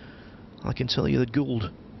match. I can tell you that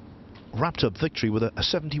Gould wrapped up victory with a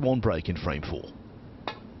 71 break in frame 4.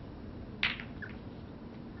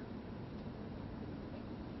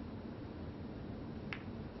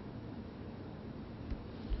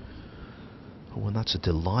 Oh, and that's a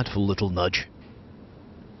delightful little nudge.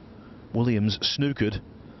 Williams snookered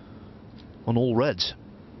on all reds.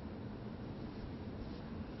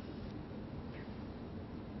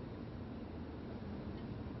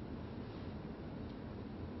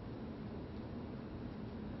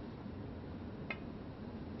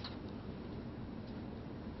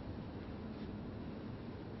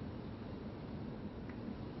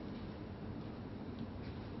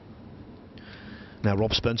 Now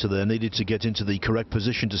Rob Spencer there needed to get into the correct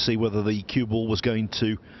position to see whether the cue ball was going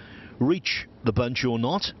to reach the bunch or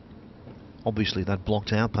not. Obviously that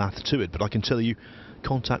blocked our path to it, but I can tell you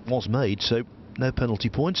contact was made, so no penalty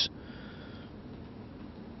points.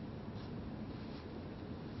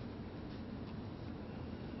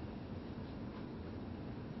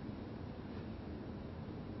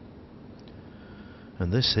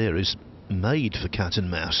 And this here is made for cat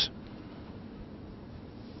and mouse.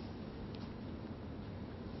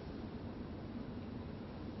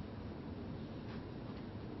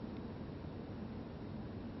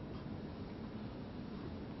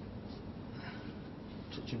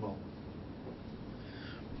 Touching ball.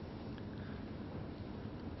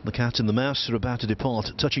 The cat and the mouse are about to depart,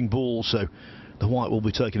 touching ball, so the white will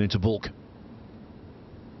be taken into baulk.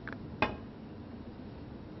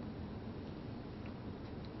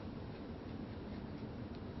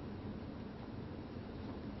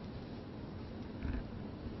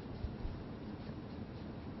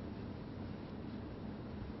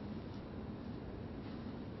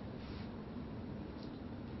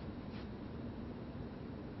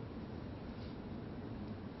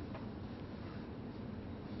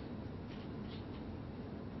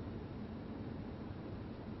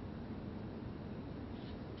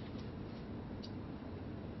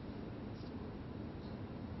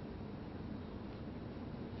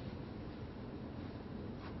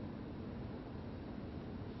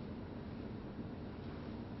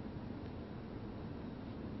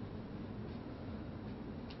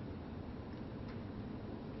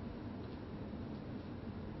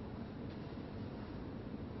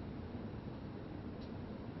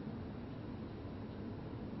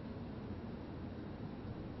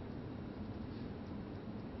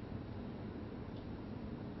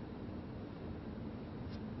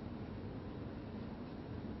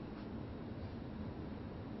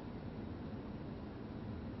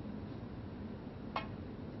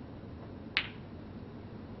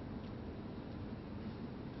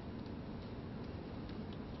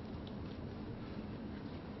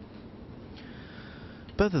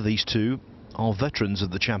 Both of these two are veterans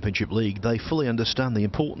of the Championship League. They fully understand the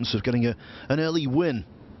importance of getting an early win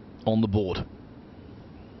on the board.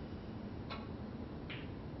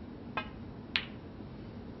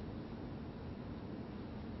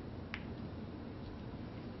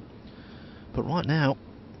 But right now,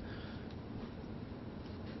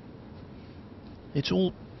 it's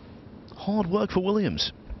all hard work for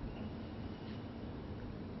Williams.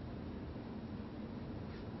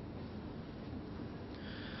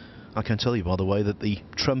 I can tell you, by the way, that the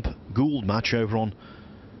Trump-Gould match over on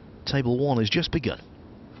Table 1 has just begun.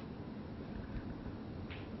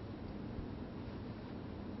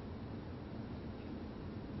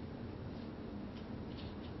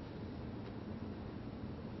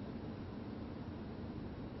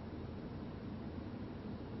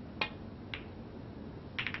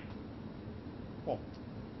 Oh.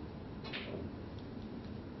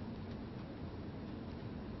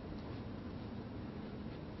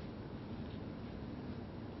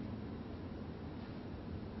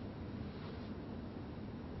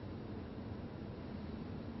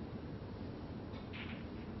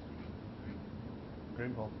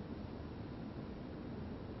 Green ball.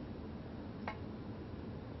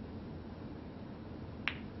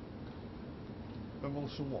 And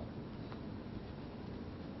Woollaston what?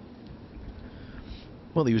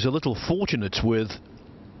 Well, he was a little fortunate with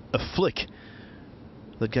a flick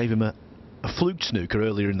that gave him a fluke snooker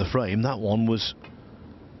earlier in the frame. That one was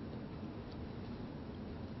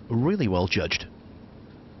really well judged.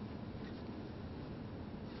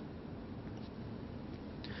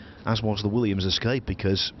 As was the Williams escape,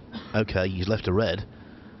 because, okay, he's left a red,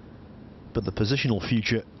 but the positional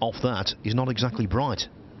future off that is not exactly bright.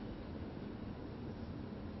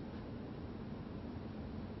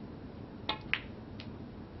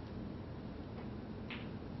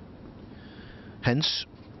 Hence,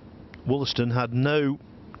 Woollaston had no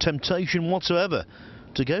temptation whatsoever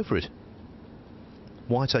to go for it.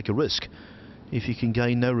 Why take a risk if you can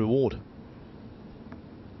gain no reward?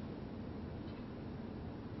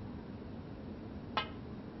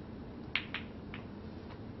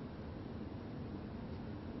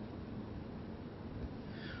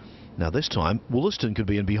 Now this time, Woollaston could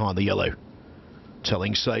be in behind the yellow.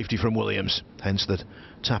 Telling safety from Williams, hence that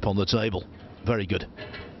tap on the table. Very good.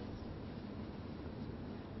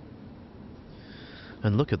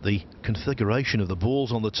 And look at the configuration of the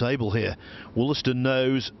balls on the table here. Woollaston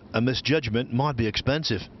knows a misjudgment might be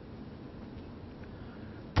expensive.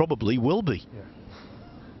 Probably will be. Yeah.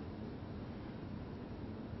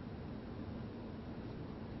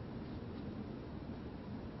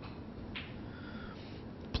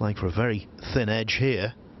 Playing for a very thin edge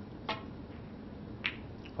here.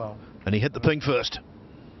 Foul. And he hit the pink first.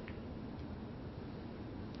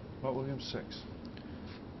 White Williams 6.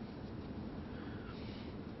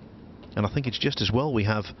 And I think it's just as well we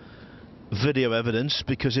have video evidence,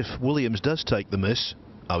 because if Williams does take the miss...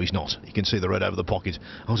 Oh, he's not. You can see the red over the pocket.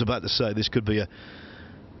 I was about to say this could be a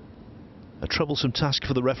troublesome task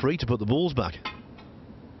for the referee to put the balls back.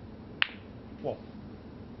 What?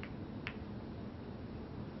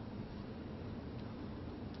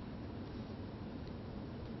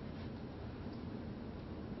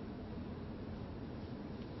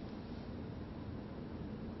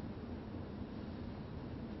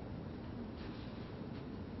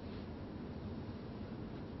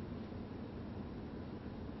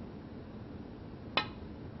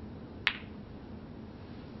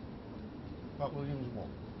 Matt Williams 1.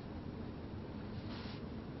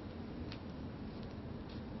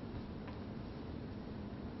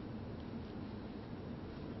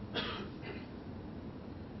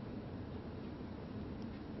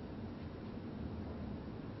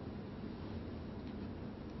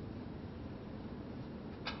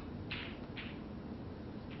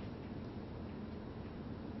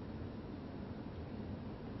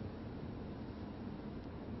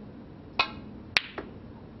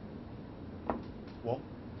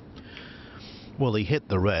 Well, he hit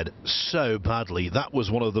the red so badly. That was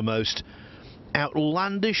one of the most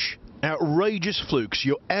outlandish, outrageous flukes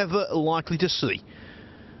you're ever likely to see.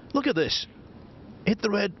 Look at this. Hit the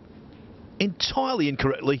red entirely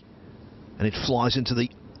incorrectly, and it flies into the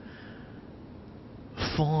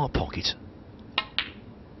far pocket.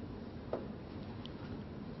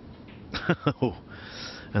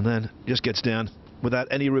 And then just gets down without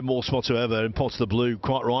any remorse whatsoever and pots the blue.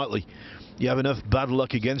 Quite rightly, you have enough bad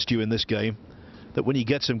luck against you in this game that when you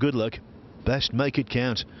get some good luck, best make it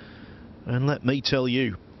count. And let me tell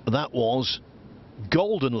you, that was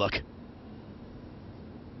golden luck.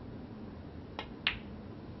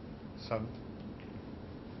 7.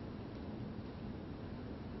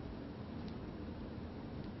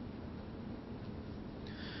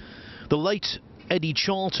 The late Eddie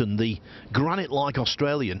Charlton, the granite-like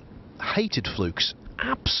Australian, hated flukes,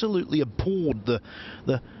 absolutely abhorred the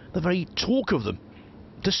very talk of them,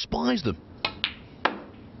 despised them.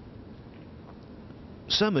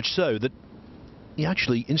 So much so that he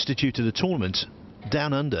actually instituted a tournament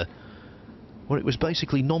down under where it was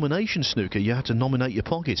basically nomination snooker. You had to nominate your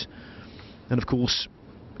pocket. And of course,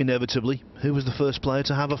 inevitably, who was the first player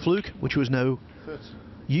to have a fluke, which was no 30.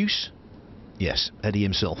 use? Yes, Eddie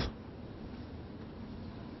himself.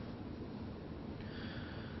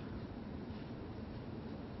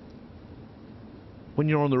 When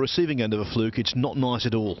you're on the receiving end of a fluke, it's not nice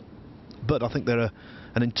at all. But I think they're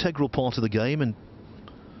an integral part of the game, and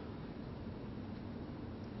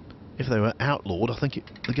if they were outlawed, I think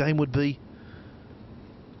the game would be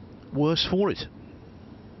worse for it.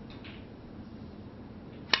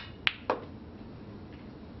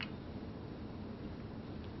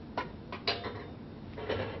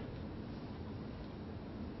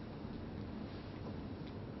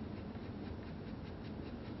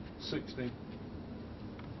 $16.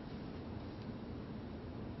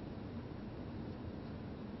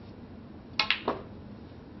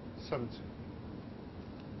 70.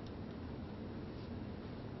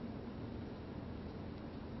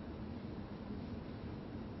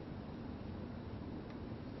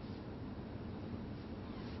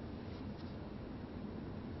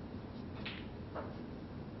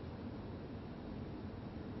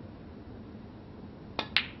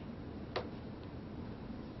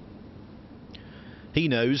 He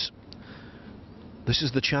knows this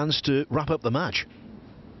is the chance to wrap up the match.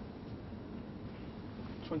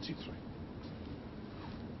 23.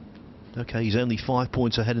 Okay, he's only 5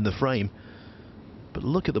 points ahead in the frame, but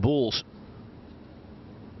look at the balls.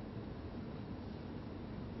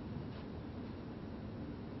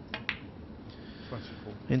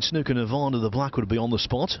 In Snooker Nirvana, the black would be on the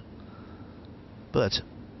spot, but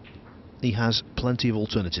he has plenty of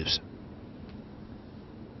alternatives.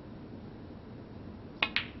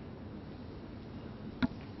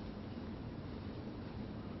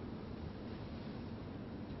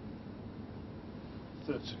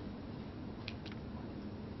 $30.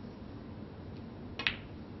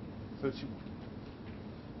 31.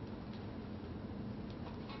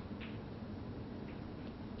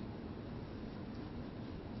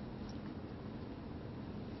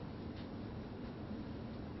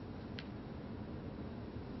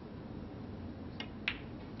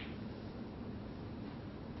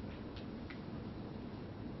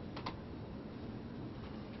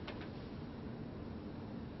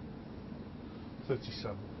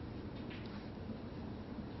 $37.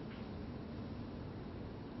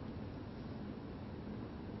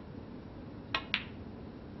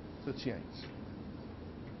 38.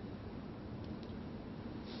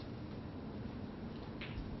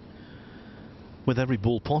 With every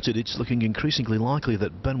ball potted, it's looking increasingly likely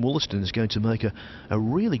that Ben Woollaston is going to make a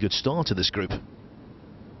really good start to this group.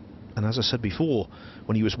 And as I said before,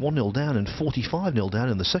 when he was 1-0 down and 45-0 down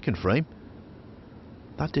in the second frame,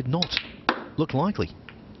 that did not look likely.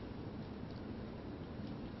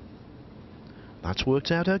 That's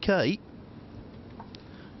worked out okay.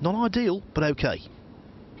 Not ideal, but okay.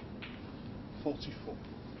 44.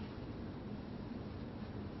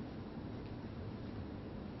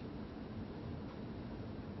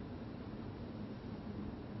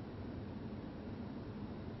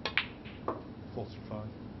 $45.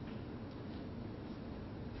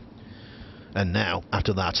 And now,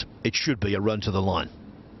 after that, it should be a run to the line.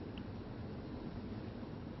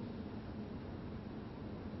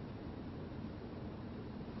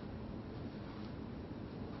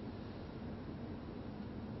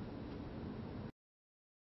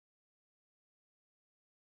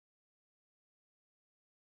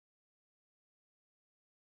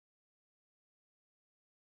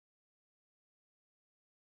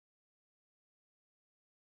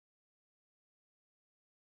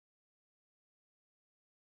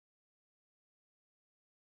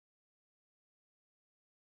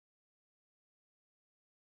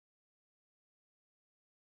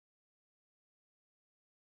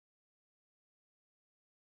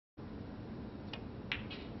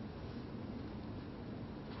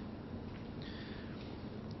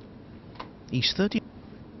 He's 30.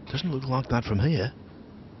 Doesn't look like that from here.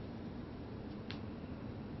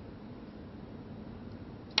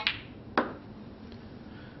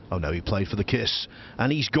 Oh no, he played for the kiss.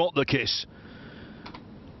 And he's got the kiss.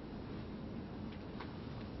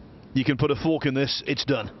 You can put a fork in this, it's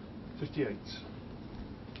done. 58.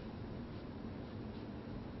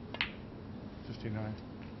 59.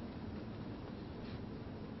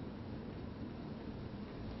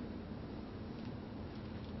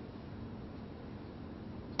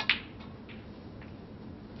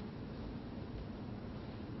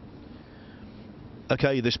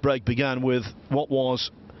 Okay, this break began with what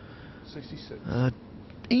was 66.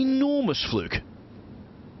 Enormous fluke.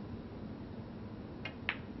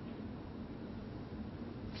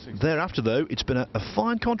 60. Thereafter, though, it's been a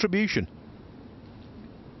fine contribution.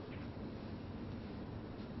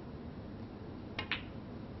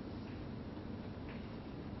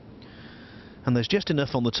 And there's just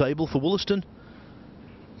enough on the table for Woollaston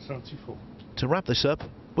 74. to wrap this up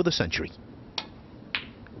with a century.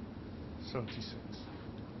 76.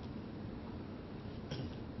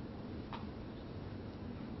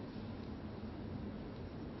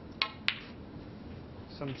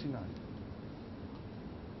 79.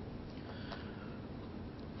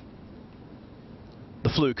 The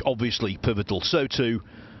fluke obviously pivotal, so too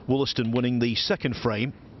Woollaston winning the second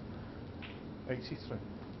frame 83.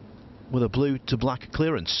 with a blue to black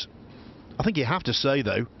clearance. I think you have to say,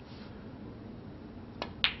 though,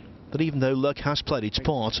 that even though luck has played its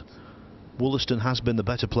part, Woollaston has been the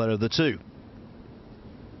better player of the two.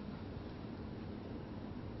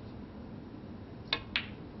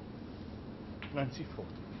 .94.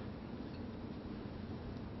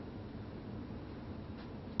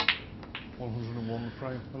 .101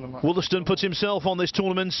 frame. Woollaston puts himself on this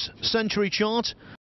tournament's century chart.